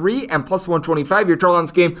 133 and plus 125. Your total on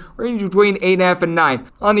this game range between 8.5 and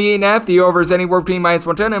 9. On the 8.5, the over is anywhere between minus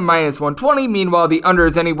 110 and minus 120. Meanwhile, the under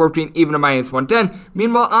is anywhere between even and minus 110.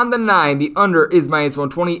 Meanwhile, on the 9, the under is minus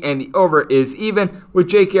 120 and the over is even. With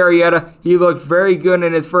Jake Arrieta, he looked very good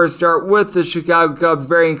in his first start with the Chicago Cubs.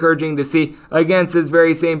 Very encouraging to see against his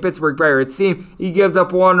very same Pittsburgh Pirates team. He gives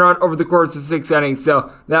up 1 run over the course of 6 innings,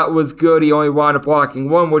 so that was good. He only wound up walking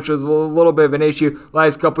 1, which was a little bit of an issue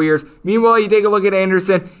last couple years. Meanwhile, you take a look at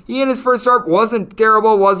Anderson. He in his first start wasn't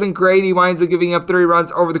terrible, wasn't great. He winds up giving up 3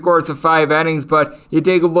 runs over the course of 5 innings, but you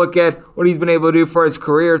take a look at what he's been able to do for his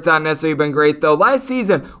career. It's not necessarily been great, though. Last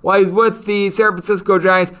season, while he's with the San Francisco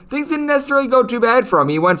Giants, things didn't necessarily go too bad for him.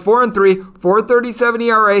 He went 4-3, 4.37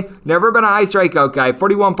 ERA, never been a high strikeout guy,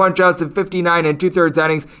 41 punch-outs in 59 and 2/3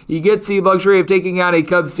 innings. He gets the luxury of taking on a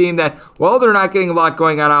Cubs team that, well, they're not getting a lot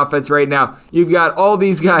going on offense right now. You've got all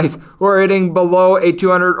these guys who are hitting below a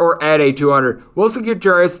 200 or at a 200. Wilson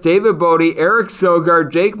Contreras, David Bodie, Eric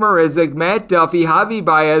Sogard, Jake Marisnik, Matt Duffy, Javi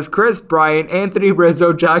Baez, Chris Bryant, Anthony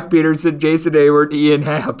Rizzo, Jock Peterson, Jason Hayward, Ian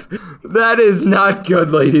Happ. That is not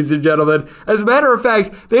good, ladies and gentlemen. As a matter of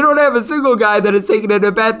fact, they don't have a single guy that has taken an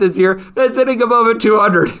at-bat this year that's hitting above a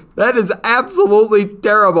 200. That is absolutely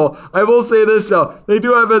terrible. I will say this, though. They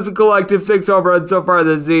do have as a collective 6 home runs so far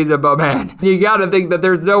this season, but man, you gotta think that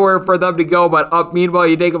there's nowhere for them to go but up. Meanwhile,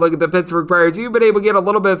 you take a look at the Pittsburgh Pirates. You've been able to get a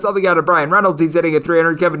little bit of something out of Brian Reynolds. He's hitting at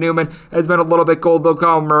 300. Kevin Newman has been a little bit cold, though.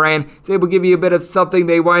 Colin Moran is able to give you a bit of something.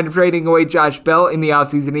 They wind up trading away Josh Bell in the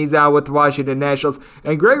offseason. He's out with the Washington Nationals.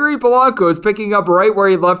 And Gregory Polanco is picking up right where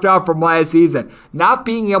he left off from last season. Not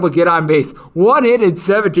being able to get on base. 1 hit in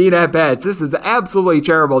 17 at-bats. This is absolutely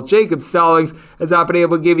terrible. Jacob Stallings has not been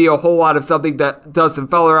able to give you a whole lot of something. That Dustin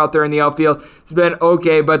Feller out there in the outfield has been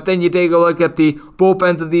okay, but then you take a look at the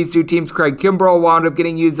bullpens of these two teams. Craig Kimbrell wound up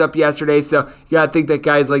getting used up yesterday, so you gotta think that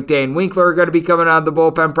guys like Dan Winkler are going to be coming out of the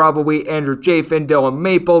bullpen, probably Andrew Chafin, Dylan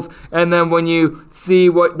Maples, and then when you see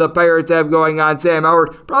what the Pirates have going on, Sam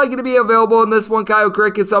Howard probably going to be available in this one. Kyle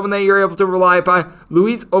Crick is someone that you're able to rely upon.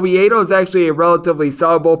 Luis Oviedo is actually a relatively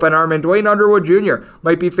solid bullpen arm, and Dwayne Underwood Jr.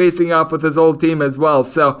 might be facing off with his old team as well,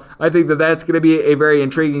 so I think that that's going to be a very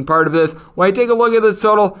intriguing part of this. When I take a look at this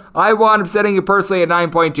total, I wound up setting it personally at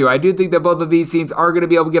 9.2. I do think that both of these teams are going to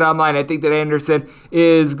be able to get online. I think that Anderson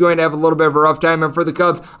is going to have a little bit of a rough time, and for the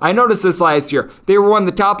Cubs, I noticed this last year. They were one of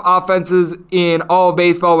the top offenses in all of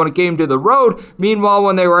baseball when it came to the road. Meanwhile,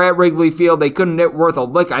 when they were at Wrigley Field, they couldn't hit worth a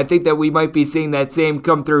lick. I think that we might be seeing that same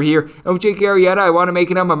come through here. And with Jake Arrieta, I want to make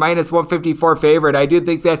him a minus 154 favorite. I do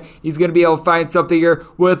think that he's going to be able to find something here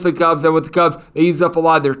with the Cubs, and with the Cubs, they use up a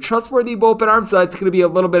lot of their trustworthy bullpen arms, so that's going to be a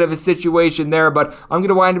little bit of a situation there, but I'm going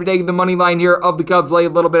to wind up taking the money line here of the Cubs, lay a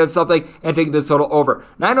little bit of something, and take this total over.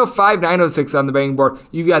 905, 906 on the betting board.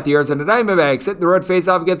 You've got the Arizona Diamondbacks hitting the road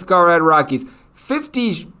face-off against the Colorado Rockies.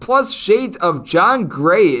 50-plus shades of John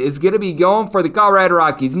Gray is going to be going for the Colorado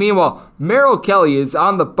Rockies. Meanwhile, Merrill Kelly is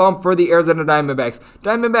on the bump for the Arizona Diamondbacks.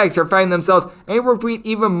 Diamondbacks are finding themselves anywhere between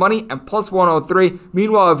even money and plus 103.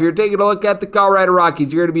 Meanwhile, if you're taking a look at the Colorado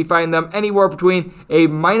Rockies, you're going to be finding them anywhere between a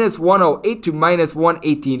minus 108 to minus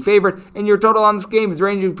 118 favorite. And your total on this game is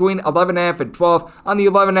ranging between 11.5 and 12. On the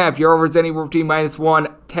 11.5, your over is anywhere between minus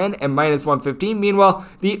 110 and minus 115. Meanwhile,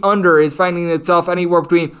 the under is finding itself anywhere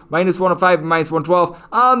between minus 105 and minus 112.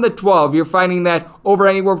 On the 12, you're finding that over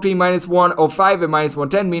anywhere between minus 105 and minus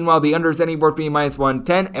 110. Meanwhile, the under is anywhere between minus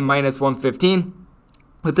 110 and minus 115.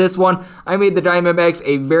 With this one, I made the Diamondbacks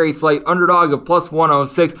a very slight underdog of plus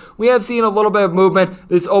 106. We have seen a little bit of movement.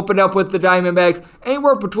 This opened up with the Diamondbacks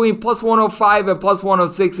anywhere between plus 105 and plus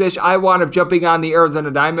 106-ish. I wound up jumping on the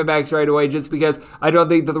Arizona Diamondbacks right away just because I don't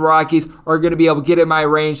think that the Rockies are going to be able to get in my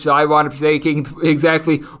range. So I wound up taking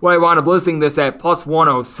exactly what I wound up listing this at, plus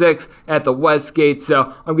 106 at the Westgate.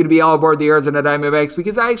 So I'm going to be all aboard the Arizona Diamondbacks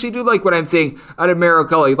because I actually do like what I'm seeing out of Merrill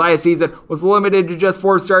Kelly. Last season was limited to just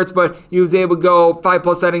 4 starts, but he was able to go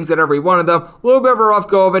 5+ innings at every one of them. A little bit of a rough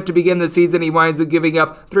go of it to begin the season. He winds up giving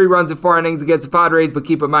up 3 runs in 4 innings against the Padres, but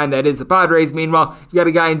keep in mind that is the Padres. Meanwhile, you got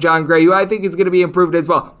a guy in John Gray who I think is going to be improved as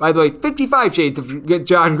well. By the way, 55 shades of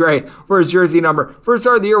John Gray for his jersey number. First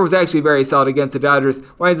start of the year was actually very solid against the Dodgers.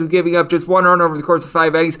 Winds up giving up just 1 run over the course of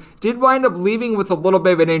 5 innings. Did wind up leaving with a little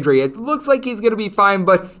bit of an injury. It looks like he's going to be fine,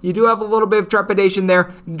 but you do have a little bit of trepidation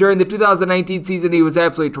there. During the 2019 season, he was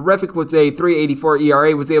absolutely terrific with a 3.84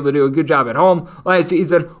 ERA. Was able to do a good job at home. Last season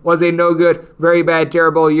was a no good, very bad,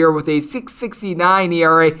 terrible year with a 6.69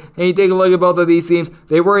 ERA. And you take a look at both of these teams,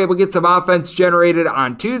 they were able to get some offense generated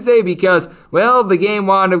on Tuesday because, well, the game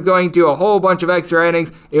wound up going to a whole bunch of extra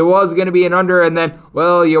innings. It was going to be an under, and then,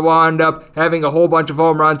 well, you wound up having a whole bunch of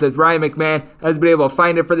home runs as Ryan McMahon has been able to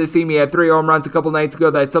find it for this team. He had 3 home runs a couple nights ago.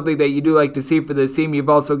 That's something that you do like to see for this team. You've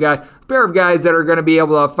also got a pair of guys that are going to be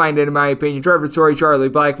able to find it, in my opinion. Trevor Story, Charlie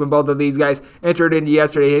Blackmon, both of these guys entered into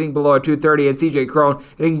yesterday hitting below a 230, and CJ Cron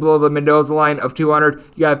hitting below the Mendoza line of 200.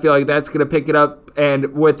 You got to feel like that's going to pick it up.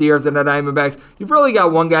 And with the Arizona Diamondbacks, you've really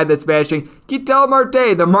got one guy that's smashing. Ketel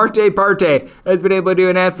Marte, the Marte Parte, has been able to do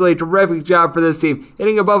an absolutely terrific job for this team,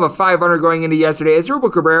 hitting above a 500 going into yesterday. As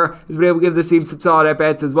Ruben Cabrera has been able to give this team some solid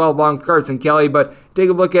at-bats as well, along with Carson Kelly, but take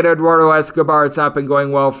a look at Eduardo Escobar. It's not been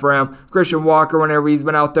going well for him. Christian Walker, whenever he's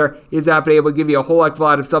been out there, he's not been able to give you a whole heck of a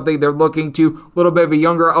lot of something. They're looking to a little bit of a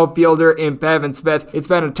younger outfielder in Pavin Smith. It's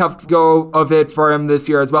been a tough go of it for him this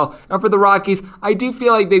year as well. And for the Rockies, I do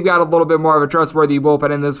feel like they've got a little bit more of a trustworthy for the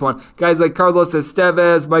bullpen in this one. Guys like Carlos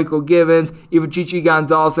Estevez, Michael Givens, even Chichi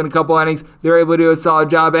Gonzalez in a couple innings, they're able to do a solid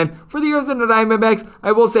job. And for the Arizona Diamondbacks,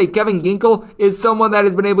 I will say Kevin Ginkel is someone that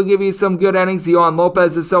has been able to give you some good innings. Yohan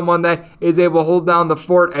Lopez is someone that is able to hold down the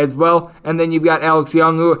fort as well. And then you've got Alex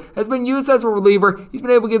Young, who has been used as a reliever. He's been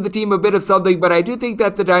able to give the team a bit of something, but I do think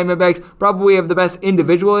that the Diamondbacks probably have the best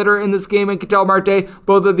individual hitter in this game in Ketel Marte.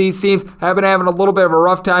 Both of these teams have been having a little bit of a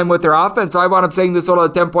rough time with their offense, so I wound up saying this total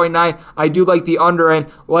at 10.9. I do like the under, and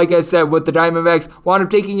like I said, with the Diamondbacks, wound up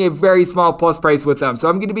taking a very small plus price with them. So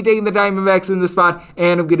I'm going to be taking the Diamondbacks in this spot,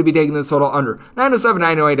 and I'm going to be taking this total under. 907,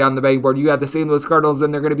 908 on the betting board. You got the St. Louis Cardinals,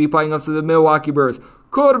 and they're going to be playing us to the Milwaukee Brewers.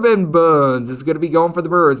 Corbin Burns is going to be going for the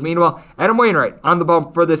Brewers. Meanwhile, Adam Wainwright on the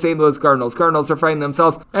bump for the St. Louis Cardinals. Cardinals are finding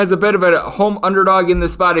themselves as a bit of a home underdog in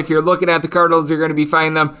this spot. If you're looking at the Cardinals, you're going to be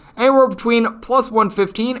finding them anywhere between plus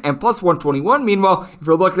 115 and plus 121. Meanwhile, if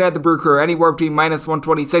you're looking at the Brew Crew, anywhere between minus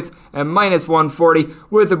 126 and minus 140.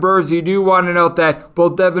 With the Brewers, you do want to note that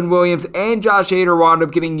both Devin Williams and Josh Hader wound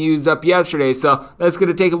up getting used up yesterday, so that's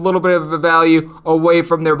going to take a little bit of a value away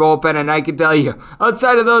from their bullpen, and I can tell you,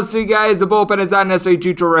 outside of those two guys, the bullpen is not necessarily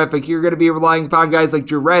too terrific. You're going to be relying upon guys like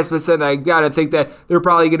Drew Rasmussen. I got to think that they're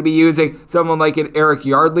probably going to be using someone like an Eric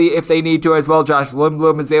Yardley if they need to as well. Josh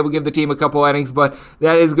Lindblom is able to give the team a couple innings, but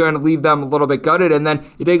that is going to leave them a little bit gutted. And then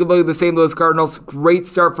you take a look at the St. Louis Cardinals. Great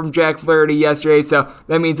start from Jack Flaherty yesterday, so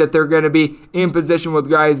that means that they're going to be in position with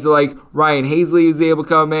guys like Ryan Hazley who's able to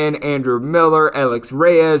come in, Andrew Miller, Alex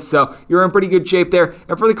Reyes, so you're in pretty good shape there.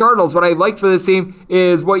 And for the Cardinals, what I like for this team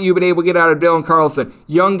is what you've been able to get out of Dylan Carlson.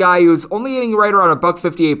 Young guy who's only hitting right around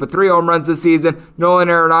 $158, but 3 home runs this season. Nolan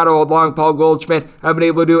Arenado along Paul Goldschmidt have been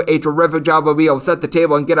able to do a terrific job of being able to set the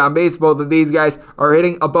table and get on base. Both of these guys are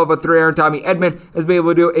hitting above a 300. Tommy Edman has been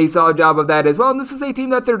able to do a solid job of that as well. And this is a team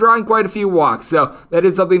that they're drawing quite a few walks, so that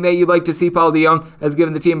is something that you'd like to see. Paul DeJong has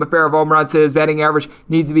given the team a pair of home runs. His batting average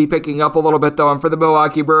needs to be picking up a little bit though. And for the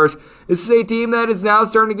Milwaukee Brewers, this is a team that is now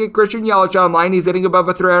starting to get Christian Yelich online. He's hitting above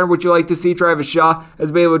a 300, which you like to see. Travis Shaw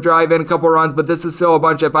has been able to drive in a couple runs, but this is still a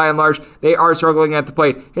bunch that by and large they are struggling at the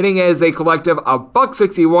plate. Hitting as a collective of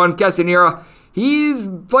 $161. Casanera, he's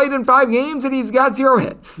played in 5 games and he's got 0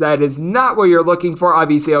 hits. That is not what you're looking for.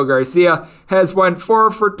 Avisail Garcia has went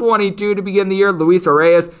 4 for 22 to begin the year. Luis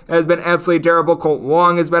Reyes has been absolutely terrible. Colt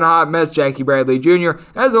Wong has been a hot mess. Jackie Bradley Jr.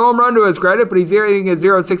 has a home run to his credit, but he's hitting at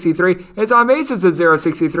 0.63. His on base is at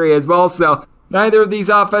 0.63 as well, so neither of these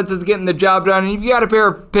offenses getting the job done, and you've got a pair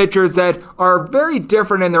of pitchers that are very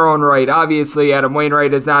different in their own right. Obviously, Adam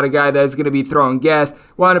Wainwright is not a guy that is going to be throwing gas.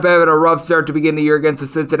 Wound up having a rough start to begin the year against the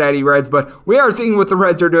Cincinnati Reds, but we are seeing what the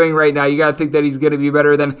Reds are doing right now. You got to think that he's going to be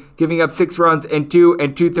better than giving up 6 runs in 2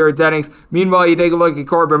 2/3 innings. Meanwhile, you take a look at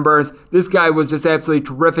Corbin Burns. This guy was just absolutely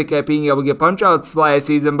terrific at being able to get punch-outs last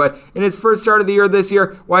season, but in his first start of the year this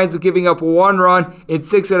year, winds up giving up 1 run in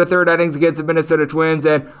 6 1/3 innings against the Minnesota Twins,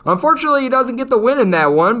 and unfortunately, he doesn't get the win in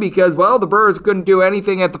that one because, well, the Brewers couldn't do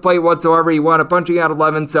anything at the plate whatsoever. He wound up punching out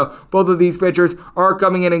 11, so both of these pitchers are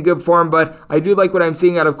coming in good form, but I do like what I'm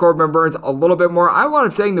seeing out of Corbin Burns a little bit more. I wound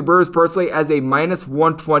up saying the Brewers personally as a minus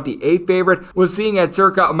 128 favorite. Was seeing at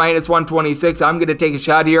circa a minus 126. I'm going to take a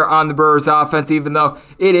shot here on the Brewers offense, even though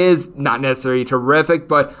it is not necessarily terrific,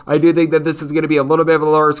 but I do think that this is going to be a little bit of a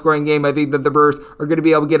lower scoring game. I think that the Brewers are going to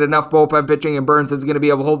be able to get enough bullpen pitching, and Burns is going to be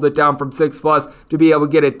able to hold it down from 6+ to be able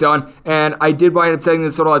to get it done, and I did wind up setting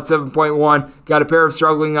this total at 7.1. Got a pair of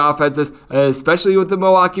struggling offenses, especially with the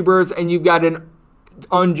Milwaukee Brewers, and you've got an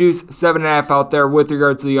unjuiced 7.5 out there with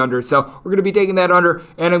regards to the under. So we're going to be taking that under,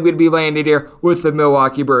 and I'm going to be landing here with the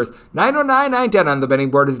Milwaukee Brewers. 909, 910 on the betting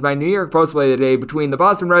board is my New York Post play of the day between the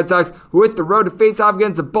Boston Red Sox, who hit the road to face off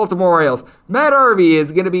against the Baltimore Orioles. Matt Harvey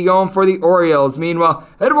is going to be going for the Orioles. Meanwhile,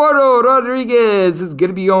 Eduardo Rodriguez is going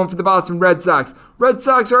to be going for the Boston Red Sox. Red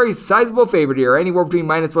Sox are a sizable favorite here, anywhere between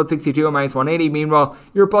minus 162 and minus 180. Meanwhile,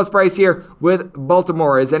 your plus price here with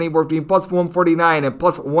Baltimore is anywhere between plus 149 and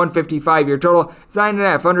plus 155. Your total is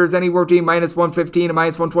 9.5. Under is anywhere between minus 115 and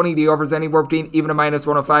minus 120. The over is anywhere between even a minus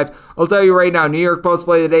 105. I'll tell you right now, New York Post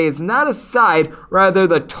play today is not a side, rather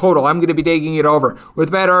the total. I'm going to be taking it over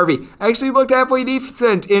with Matt Harvey. Actually looked halfway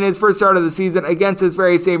decent in his first start of the season against this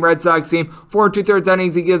very same Red Sox team. 4 2/3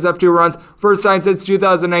 innings, he gives up 2 runs. First time since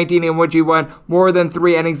 2019 in which he went more more than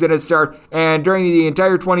 3 innings in his start, and during the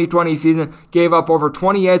entire 2020 season, gave up over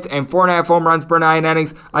 20 hits and 4.5 home runs per 9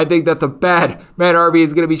 innings. I think that the bad Matt Harvey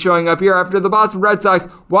is going to be showing up here after the Boston Red Sox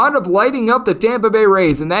wound up lighting up the Tampa Bay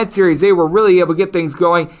Rays. In that series, they were really able to get things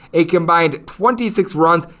going. A combined 26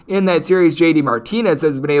 runs in that series. JD Martinez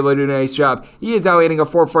has been able to do a nice job. He is now hitting a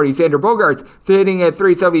 440. Sander Bogarts hitting at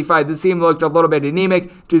 375. This team looked a little bit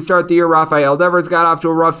anemic to start the year. Rafael Devers got off to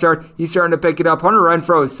a rough start. He's starting to pick it up. Hunter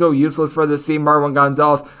Renfroe is so useless for this team. Marwin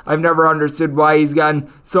Gonzalez, I've never understood why he's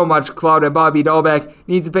gotten so much clout, and Bobby Dahlbeck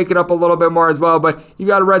needs to pick it up a little bit more as well, but you've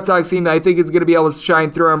got a Red Sox team that I think is going to be able to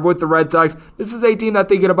shine through. And with the Red Sox, this is a team that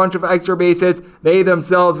they get a bunch of extra base hits. They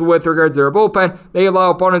themselves, with regards to their bullpen, they allow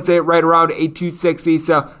opponents to hit right around a 260,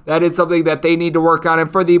 so that is something that they need to work on.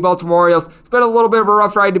 And for the Baltimore Orioles, it's been a little bit of a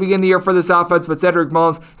rough ride to begin the year for this offense, but Cedric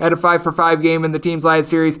Mullins had a 5-for-5 game in the team's last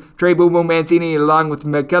series. Trey Boom Boom Mancini, along with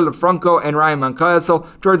Miguel Franco and Ryan Moncada,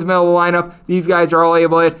 towards the middle of the lineup, these guys are all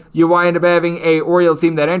able to hit. You wind up having a Orioles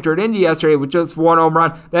team that entered into yesterday with just 1 home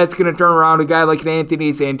run. That's going to turn around a guy like an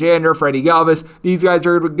Anthony Santander, Freddie Galvis. These guys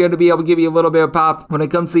are going to be able to give you a little bit of pop when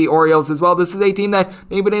it comes to the Orioles as well. This is a team that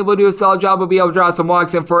they've been able to do a solid job of being able to draw some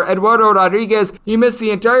walks. And for Eduardo Rodriguez, he missed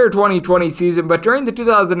the entire 2020 season, but during the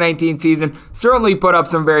 2019 season, certainly put up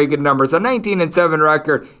some very good numbers. A 19-7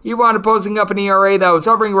 record. He wound up posting up an ERA that was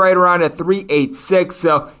hovering right around at 3.86,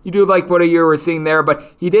 so you do like what you were seeing there,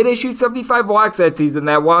 but he did issue 75 walks that season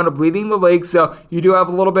that wound up leading the league, so you do have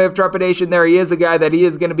a little bit of trepidation there. He is a guy that he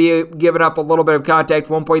is going to be giving up a little bit of contact,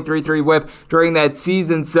 1.33 whip during that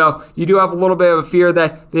season, so you do have a little bit of a fear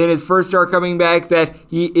that in his first start coming back that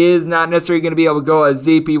he is not necessarily going to be able to go as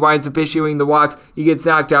deep. He winds up issuing the walks. He gets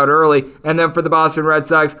knocked out early. And then for the Boston Red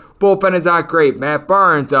Sox, bullpen is not great. Matt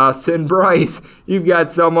Barnes, Austin Bryce. You've got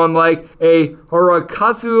someone like a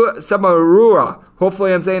Hirokazu Samarua.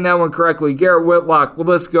 Hopefully I'm saying that one correctly. Garrett Whitlock. The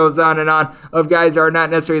list goes on and on of guys that are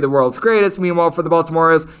not necessarily the world's greatest. Meanwhile, for the Baltimore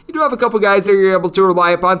Orioles, you do have a couple guys that you're able to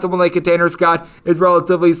rely upon. Someone like a Tanner Scott is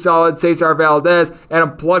relatively solid. Cesar Valdez.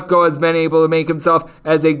 Adam Plutko has been able to make himself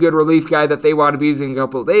as a good relief guy that they want to be using a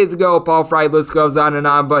couple of days ago. Paul Fry, list goes on and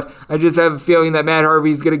on. But I just have a feeling that Matt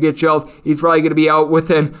Harvey's going to get chilled. He's probably going to be out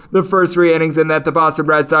within the first 3 innings, and that the Boston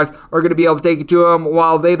Red Sox are going to be able to take it to him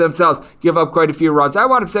while they themselves give up quite a few runs. I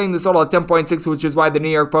wound up saying this total at 10.6, which is why the New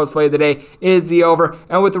York Post play of the day is the over.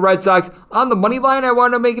 And with the Red Sox on the money line, I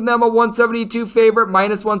wound up making them a 172 favorite,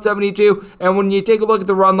 minus 172. And when you take a look at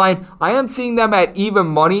the run line, I am seeing them at even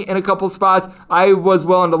money in a couple spots. I was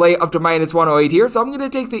willing to lay up to minus 108 here, so I'm going to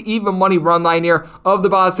take the even money run line here of the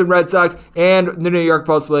Boston Red Sox and the New York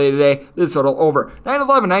Post play today. This total over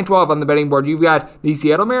 9-11, 9-12 on the betting board. You've got the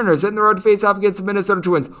Seattle Mariners hitting the road to face off against the Minnesota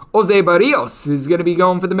Twins. Jose Barrios is going to be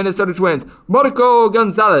going for the Minnesota Twins. Marco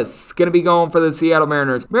Gonzalez is going to be going for the Seattle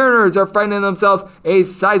Mariners. Mariners are finding themselves a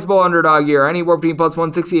sizable underdog here, anywhere between plus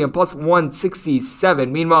 160 and plus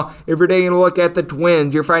 167. Meanwhile, if you're taking a look at the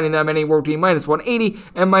Twins, you're finding them anywhere between minus 180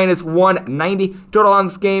 and minus 190. Total on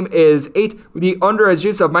this game is 8. The under is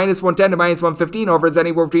juice of minus 110 to minus 115. Over is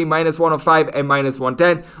anywhere between minus 105 and minus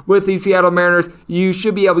 110. With the Seattle Mariners, you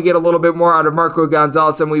should be able to get a little bit more out of Marco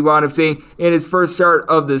Gonzalez than we wound up seeing in his first start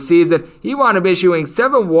of the season. He wound up issuing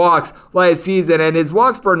 7 walks last season, and his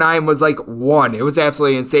walks per 9 was like 1. It was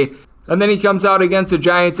absolutely insane. And then he comes out against the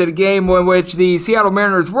Giants in a game in which the Seattle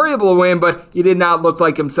Mariners were able to win, but he did not look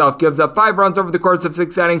like himself. Gives up 5 runs over the course of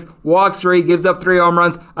 6 innings, walks 3, gives up 3 home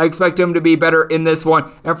runs. I expect him to be better in this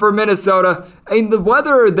one. And for Minnesota, the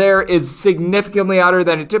weather there is significantly hotter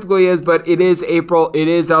than it typically is, but it is April. It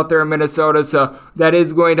is out there in Minnesota, so that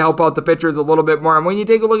is going to help out the pitchers a little bit more. And when you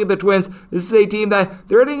take a look at the Twins, this is a team that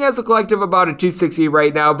they're hitting as a collective about a 260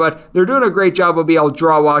 right now, but they're doing a great job of being able to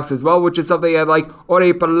draw walks as well, which is something I like. Ore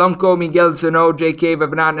Polanco, Miguel Sano, Jake Cave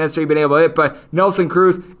have not necessarily been able to hit, but Nelson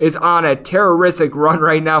Cruz is on a terroristic run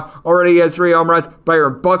right now. Already has 3 home runs.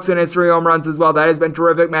 Byron Buxton has 3 home runs as well. That has been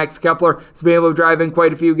terrific. Max Kepler has been able to drive in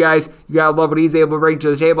quite a few guys. You gotta love what he's able to bring to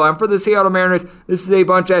the table. And for the Seattle Mariners, this is a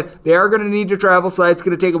bunch that they are going to need to travel, so it's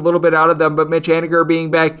going to take a little bit out of them, but Mitch Haniger being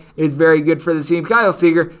back is very good for the team. Kyle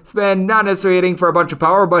Seager has been not necessarily hitting for a bunch of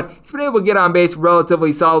power, but he's been able to get on base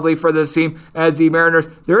relatively solidly for this team as the Mariners.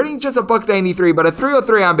 They're hitting just a $193, but a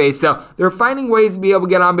 303 on base, so they're finding ways to be able to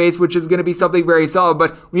get on base, which is going to be something very solid.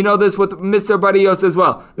 But we know this with Mr. Barrios as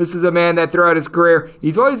well. This is a man that throughout his career,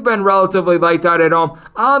 he's always been relatively lights out at home.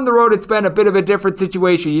 On the road, it's been a bit of a different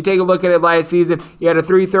situation. You take a look at it last season, he had a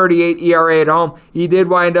 3.38 ERA at home. He did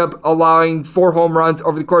wind up allowing 4 home runs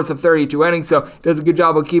over the course of 32 innings, so does a good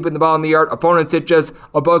job of keeping the ball in the yard. Opponents hit just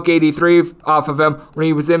a $183 off of him when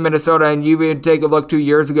he was in Minnesota, and you even take a look 2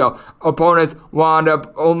 years ago. Opponents wound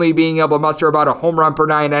up only being able to muster about a home run per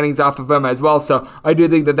 9 innings. innings off of him as well. So I do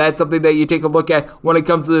think that that's something that you take a look at when it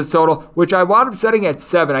comes to this total, which I wound up setting at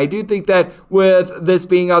 7. I do think that with this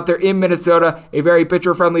being out there in Minnesota, a very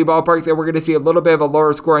pitcher-friendly ballpark, that we're going to see a little bit of a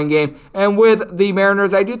lower scoring game. And with the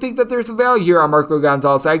Mariners, I do think that there's some value here on Marco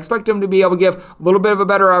Gonzalez. I expect him to be able to give a little bit of a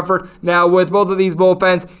better effort. Now, with both of these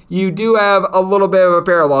bullpens, you do have a little bit of a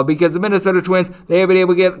parallel because the Minnesota Twins, they have been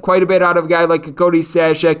able to get quite a bit out of a guy like Cody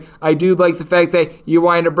Stashek. I do like the fact that you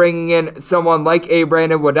wind up bringing in someone like a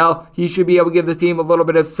Brandon Waddell. He should be able to give the team a little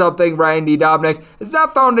bit of something. Ryan D. Dobnik is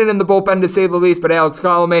not found in the bullpen to say the least, but Alex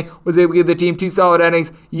Colomé was able to give the team 2 solid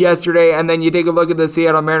innings yesterday. And then you take a look at the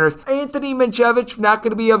Seattle Mariners. Anthony Minchevich, not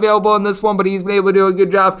going to be available in this one, but he's been able to do a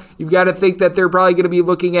good job. You've got to think that they're probably going to be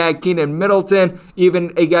looking at Keenan Middleton,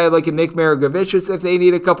 even a guy like a Nick Maragavicius if they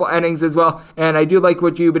need a couple innings as well. And I do like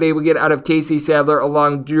what you've been able to get out of Casey Sadler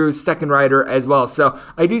along Drew's second rider as well. So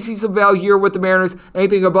I do see some value here with the Mariners.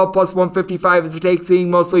 Anything above plus 155 is a take, seeing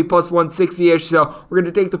mostly plus 160-ish. So we're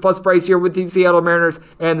going to take the plus price here with the Seattle Mariners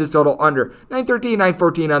and this total under. 913,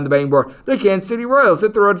 914 on the betting board. The Kansas City Royals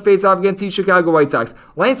hit the road to face off against the Chicago White Sox.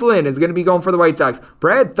 Lance Lynn is going to be going for the White Sox.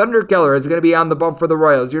 Brad Thunder Keller is going to be on the bump for the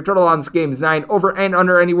Royals. Your total on this game is 9, over and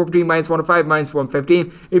under anywhere between minus 105, minus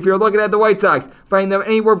 115. If you're looking at the White Sox, find them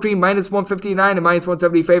anywhere between minus 159 and minus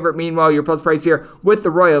 170 favorite. Meanwhile, your plus price here with the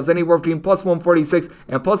Royals anywhere between plus 146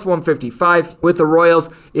 and plus 155. With the Royals,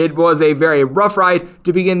 it was a very rough ride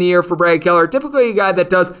to begin the year for Brad Keller. Typically a guy that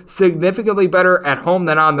does significantly better at home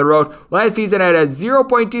than on the road. Last season had a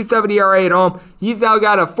 0.27 ERA at home. He's now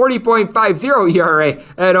got a 40.50 ERA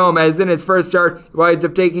at home, as in his first start, he winds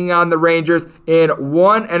up taking on the Rangers in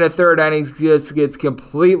 1 1/3 innings, just gets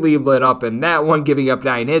completely lit up in that one, giving up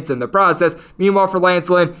 9 hits in the process. Meanwhile, for Lance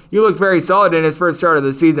Lynn, he looked very solid in his first start of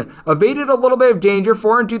the season. Evaded a little bit of danger,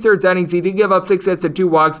 4 2/3 innings. He did give up 6 hits and 2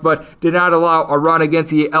 walks, but did not allow a run against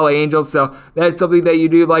the LA Angels, so that's something that you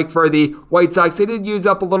do like for the White Sox. They did use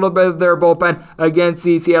up a little bit of their bullpen against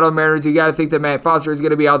the Seattle Mariners. You got to think that Matt Foster is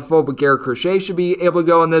going to be out full, but Garrett Crochet should be able to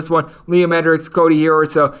go in this one. Liam Hendricks, Cody Hero,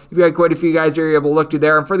 so you've got quite a few guys you're able to look to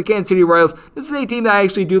there. And for the Kansas City Royals, this is a team that I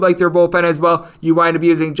actually do like their bullpen as well. You wind up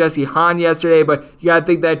using Jesse Hahn yesterday, but you got to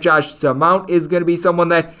think that Josh Samount is going to be someone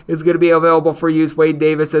that is going to be available for use. Wade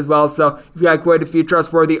Davis as well, so you've got quite a few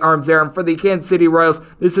trustworthy arms there. And for the Kansas City Royals,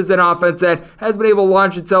 this is an offense that has been able to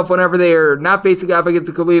launch itself whenever they are not facing off against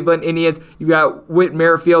the Cleveland Indians. You've got Whit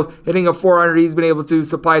Merrifield hitting a 400. He's been able to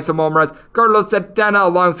supply some home runs. Carlos Santana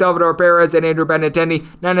along Salvador Perez and Andrew Benintendi,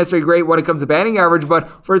 not necessarily great when it comes to batting average, but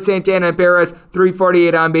for Santana and Perez,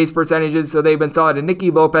 348 on base percentages, so they've been solid. And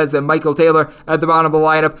Nicky Lopez and Michael Taylor at the bottom of the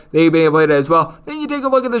lineup, they've been able to hit it as well. Then you take a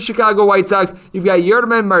look at the Chicago White Sox. You've got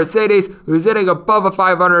Yerman Mercedes, who's hitting above a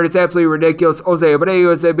 500. It's absolutely ridiculous. Jose Abreu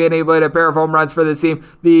has been able to hit a pair of home runs for this team.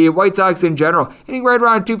 The White Sox in general, hitting right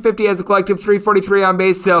around 250 as a collective, 343 on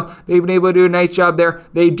base, so they've been able to do a nice job there.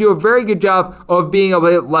 They do a very good job of being able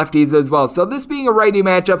to hit lefties as well. So this being a righty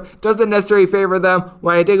matchup doesn't necessarily favor them.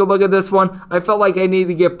 When I take a look at this one, I felt like I needed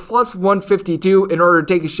to get plus 152 in order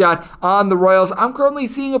to take a shot on the Royals. I'm currently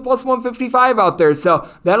seeing a plus 155 out there, so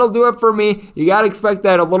that'll do it for me. You got to expect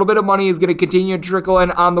that a little bit of money is going to continue to trickle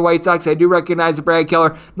in on the White Sox. I do recognize that Brad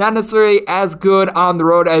Keller, not necessarily as good on the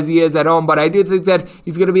road as he is at home, but I do think that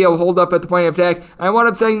he's going to be able to hold up at the point of attack. I wound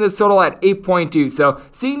up setting this total at 8.2, so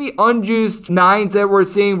seeing the unjuiced 9s that we're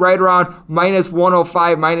seeing right around minus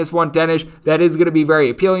 105, minus 110-ish, that is going to be very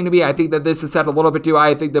appealing to me. I think that this is set a little bit too high.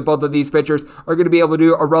 I think that both of these pitchers are going to be able to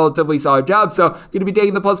do a relatively solid job, so I'm going to be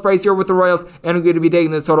taking the plus price here with the Royals, and I'm going to be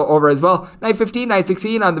taking this total over as well. 915,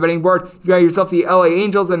 916 on the betting board. You've got yourself the LA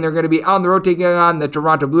Angels, and they're going to be on the road taking on the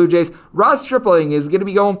Toronto Blue Jays. Ross Stripling is going to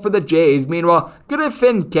be going for the Jays. Meanwhile,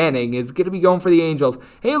 Finn Canning is going to be going for the Angels.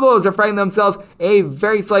 Halos are finding themselves a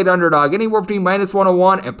very slight underdog, anywhere between minus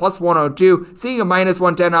 101 and plus 102, seeing a minus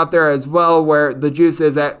 110 out there as well, where the juice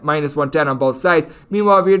is at minus 110 on both sides.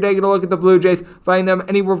 Meanwhile, if you're taking a look at the Blue Jays, find them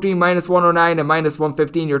anywhere between minus 109 and minus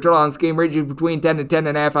 115. Your total on this game ranges between 10 and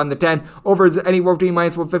 10.5 on the 10. Over is anywhere between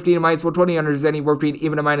minus 115 and minus 120. Under is anywhere between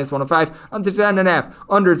even a minus 105 on the 10.5.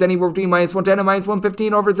 Under is anywhere between minus 110 and minus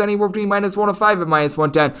 115. Over is anywhere between minus 105 and minus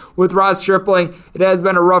 110. With Ross Stripling, it has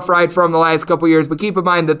been a rough ride from the last couple years, but keep in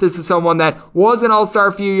mind that this is someone that was an all-star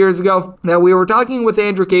a few years ago. Now, we were talking with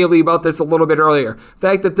Andrew Cayley about this a little bit earlier. The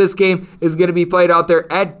fact that this game is going to be played out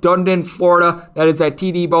there at Dundon, Florida. That is at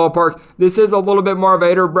TD Ballpark. This is a little bit more of a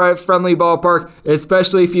hitter-friendly ballpark,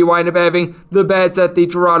 especially if you wind up having the bats that the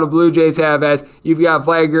Toronto Blue Jays have, as you've got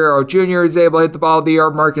Vlad Guerrero Jr. who's able to hit the ball of the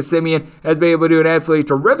yard. Marcus Semien has been able to do an absolutely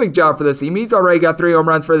terrific job for this team. He's already got 3 home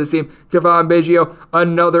runs for this team. Kevon Biggio,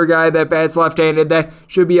 another guy that bats left-handed that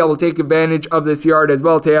should be able to take advantage of this yard as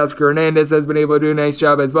well. Teoscar Hernandez has been able to do a nice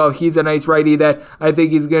job as well. He's a nice righty that I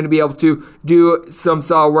think he's going to be able to do some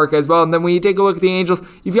solid work as well. And then when you take a look at the Angels,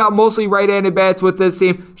 you've got mostly right-handed bats with this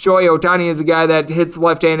team. Shohei Ohtani is a guy that hits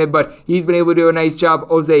left-handed, but he's been able to do a nice job.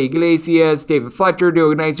 Jose Iglesias, David Fletcher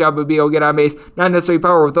do a nice job of being able to get on base. Not necessarily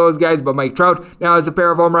power with those guys, but Mike Trout now has a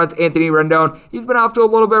pair of home runs. Anthony Rendon, he's been off to a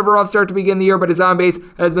little bit of a rough start to begin the year, but his on base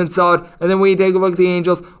has been solid. And then when you take a look at the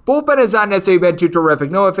Angels, bullpen has not necessarily been too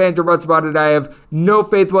terrific. No fans or buts about it. I have no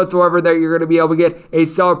faith whatsoever that you're going to be able to get a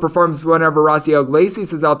solid performance whenever Raisel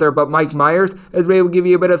Iglesias is out there, but Mike Myers has been able to give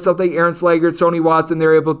you a bit of something. Aaron Slager, Tony Watson,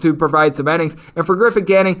 they're able to provide some innings. And for Griffin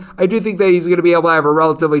Canning, I do think that he's going to be able to have a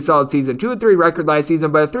relatively solid season. 2-3 record last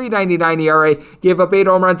season, but a 3.99 ERA. Gave up 8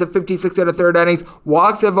 home runs at 56 and a third innings.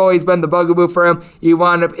 Walks have always been the bugaboo for him. He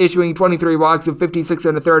wound up issuing 23 walks in 56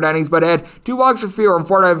 and a third innings, but had 2 walks or fewer in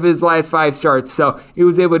 4 out of his last 5 starts. So he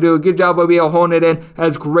was able to do a good job of being able to hone it in.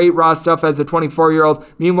 Has great raw stuff as a 24-year-old.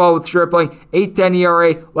 Meanwhile, with Stripling, 8.10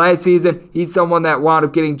 ERA last season. He's someone that wound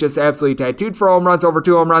up getting just absolutely tattooed for home runs, over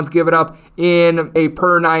 2 home runs given up in a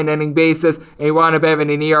per 9 inning basis. And he wound up having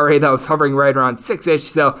an ERA that was hovering right around 6-ish.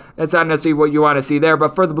 So that's not necessarily what you want to see there.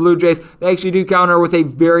 But for the Blue Jays, they actually do counter with a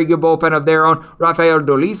very good bullpen of their own. Rafael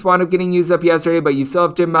Dolis wound up getting used up yesterday, but you still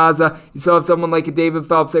have Tim Mazza. You still have someone like a David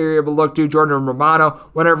Phelps that you're able to look to. Jordan Romano,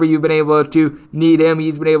 whenever you've been able to need him,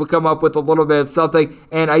 he's been able to come up with a little bit of something.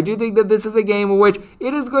 And I do think that this is a game in which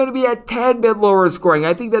it is going to be a tad bit lower scoring.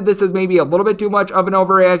 I think that this is maybe a little bit too much of an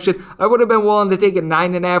overreaction. I would have been willing to take a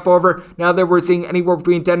 9.5 over. Now that we're seeing anywhere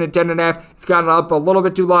between 10 and 10.5, it's gotten up a little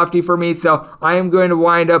bit too lofty for me, so I am going to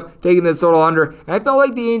wind up taking this total under. And I felt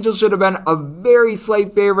like the Angels should have been a very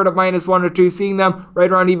slight favorite of -1 or 2, seeing them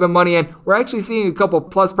right around even money, and we're actually seeing a couple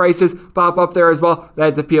plus prices pop up there as well.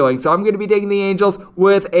 That's appealing. So I'm going to be taking the Angels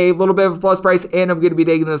with a little bit of a plus price, and I'm going to be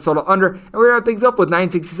taking this total under. And we're going to have things up with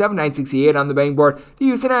 967, 968 on the betting board. The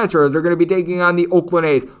Houston Astros are going to be taking on the Oakland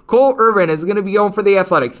A's. Cole Irvin is going to be going for the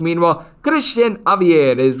Athletics. Meanwhile, Christian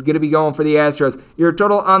Javier is going to be going for the Astros. Your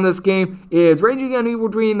total on this game is ranging anywhere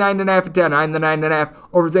between 9.5 and 10. I'm the 9.5.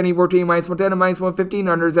 Over is anywhere between -110 and -115.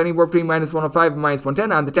 Under is anywhere between -105 and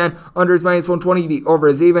 -110 on the 10. Under is -120. The over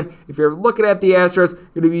is even. If you're looking at the Astros,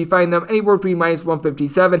 you're going to be finding them anywhere between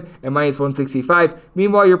 -157 and -165.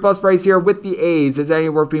 Meanwhile, your plus price here with the A's is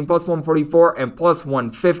anywhere between +144 and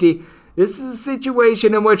 +150. This is a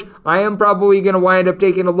situation in which I am probably going to wind up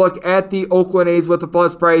taking a look at the Oakland A's with a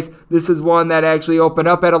plus price. This is one that actually opened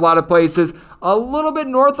up at a lot of places, a little bit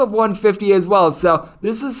north of 150 as well. So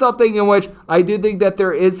this is something in which I do think that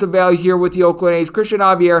there is some value here with the Oakland A's. Christian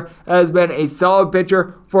Javier has been a solid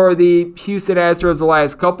pitcher for the Houston Astros the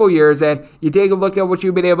last couple years, and you take a look at what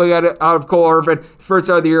you've been able to get out of Cole Irvin. His first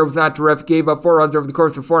start of the year was not terrific, gave up 4 runs over the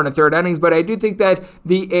course of 4 1/3 innings, but I do think that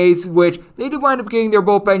the A's, which they did wind up getting their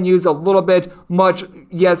bullpen used a little bit much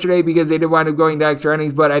yesterday because they did wind up going to extra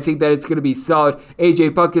innings, but I think that it's going to be solid. AJ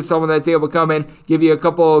Puck is someone that's able to come in, give you a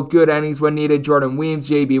couple of good innings when needed. Jordan Weems,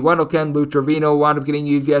 JB Wendelken, Lou Trevino wound up getting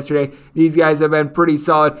used yesterday. These guys have been pretty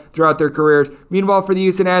solid throughout their careers. Meanwhile, for the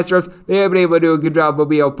Houston Astros, they have been able to do a good job of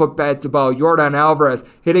being able to put bats to ball. Yordan Alvarez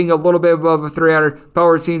hitting a little bit above a 300.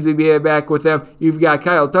 Power seems to be back with them. You've got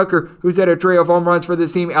Kyle Tucker, who's had a trio of home runs for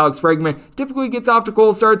this team. Alex Bregman typically gets off to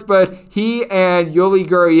cold starts, but he and Yuli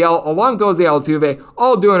Gurriel, along with Jose Altuve,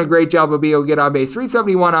 all doing a great job of being able to get on base.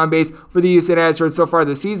 371 on base for the Houston Astros so far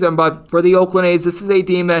this season, but for the Oakland A's, this is a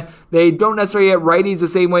team that they don't necessarily hit righties the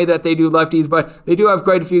same way that they do lefties, but they do have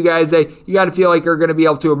quite a few guys that you got to feel like are going to be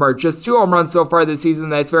able to emerge. Just 2 home runs so far this season.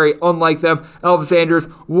 That's very unlike them. Elvis Andrus,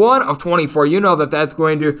 1 of 24. You know that that's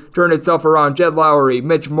going to turn itself around. Jed Lowry,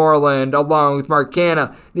 Mitch Moreland, along with Mark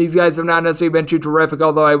Canha. These guys have not necessarily been too terrific,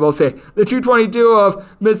 although I will say the 222 of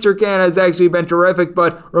Mr. Canha has actually been terrific,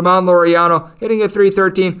 but Ramon Laureano hitting a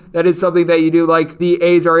 313, that is something that you do like. The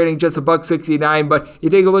A's are hitting just a $169, but you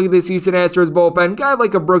take a look at this Houston Astros bullpen, guy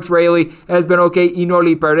like a Brooks Raley has been okay.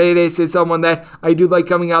 Inoli Paredes is someone that I do like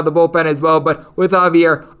coming out of the bullpen as well, but with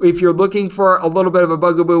Javier, if you're looking for a little bit of a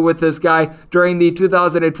bugaboo with this guy during the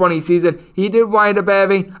 2020 season, he did wind up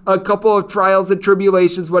having a couple of trials and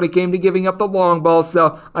tribulations when it came to giving up the long ball,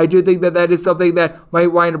 so I do think that that is something that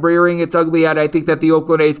might wind up rearing its ugly head. I think that the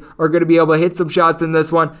Oakland A's are going to be able to hit some shots in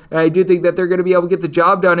this one, and I do think that they're going to be able to get the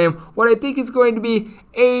job done in what I think is going to be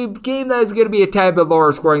a game that is going to be a tad bit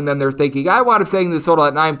lower scoring than they're thinking. I wound up saying this total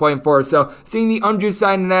at 9.4, so seeing the unjuiced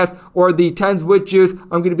 9.5 or the 10s with juice,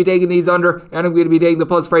 I'm going to be taking these under, and I'm going to be taking the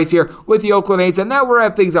plus price here with the Oakland A's, and that will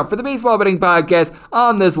wrap things up for the Baseball Betting Podcast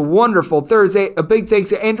on this wonderful Thursday. A big thanks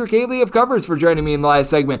to Andrew Cayley of Covers for joining me in the last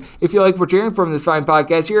segment. If you like what you're hearing from this fine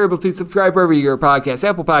podcast, you're able to subscribe wherever you get your podcasts: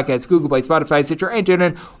 Apple Podcasts, Google Play, Spotify, Stitcher, and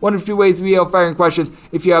TuneIn. One of 2 ways to be able to fire in questions.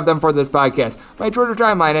 If you have have them for this podcast. My Twitter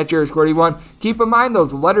timeline at JairSquirty1. Keep in mind,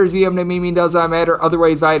 those letters you have to mean does not matter.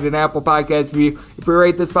 Otherwise, via an Apple Podcast review. If you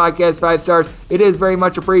rate this podcast 5 stars, it is very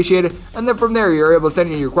much appreciated. And then from there, you're able to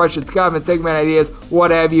send in your questions, comments, segment ideas,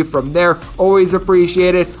 what have you from there. Always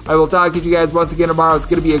appreciated. I will talk to you guys once again tomorrow. It's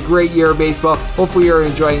going to be a great year of baseball. Hopefully, you're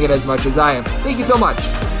enjoying it as much as I am. Thank you so much.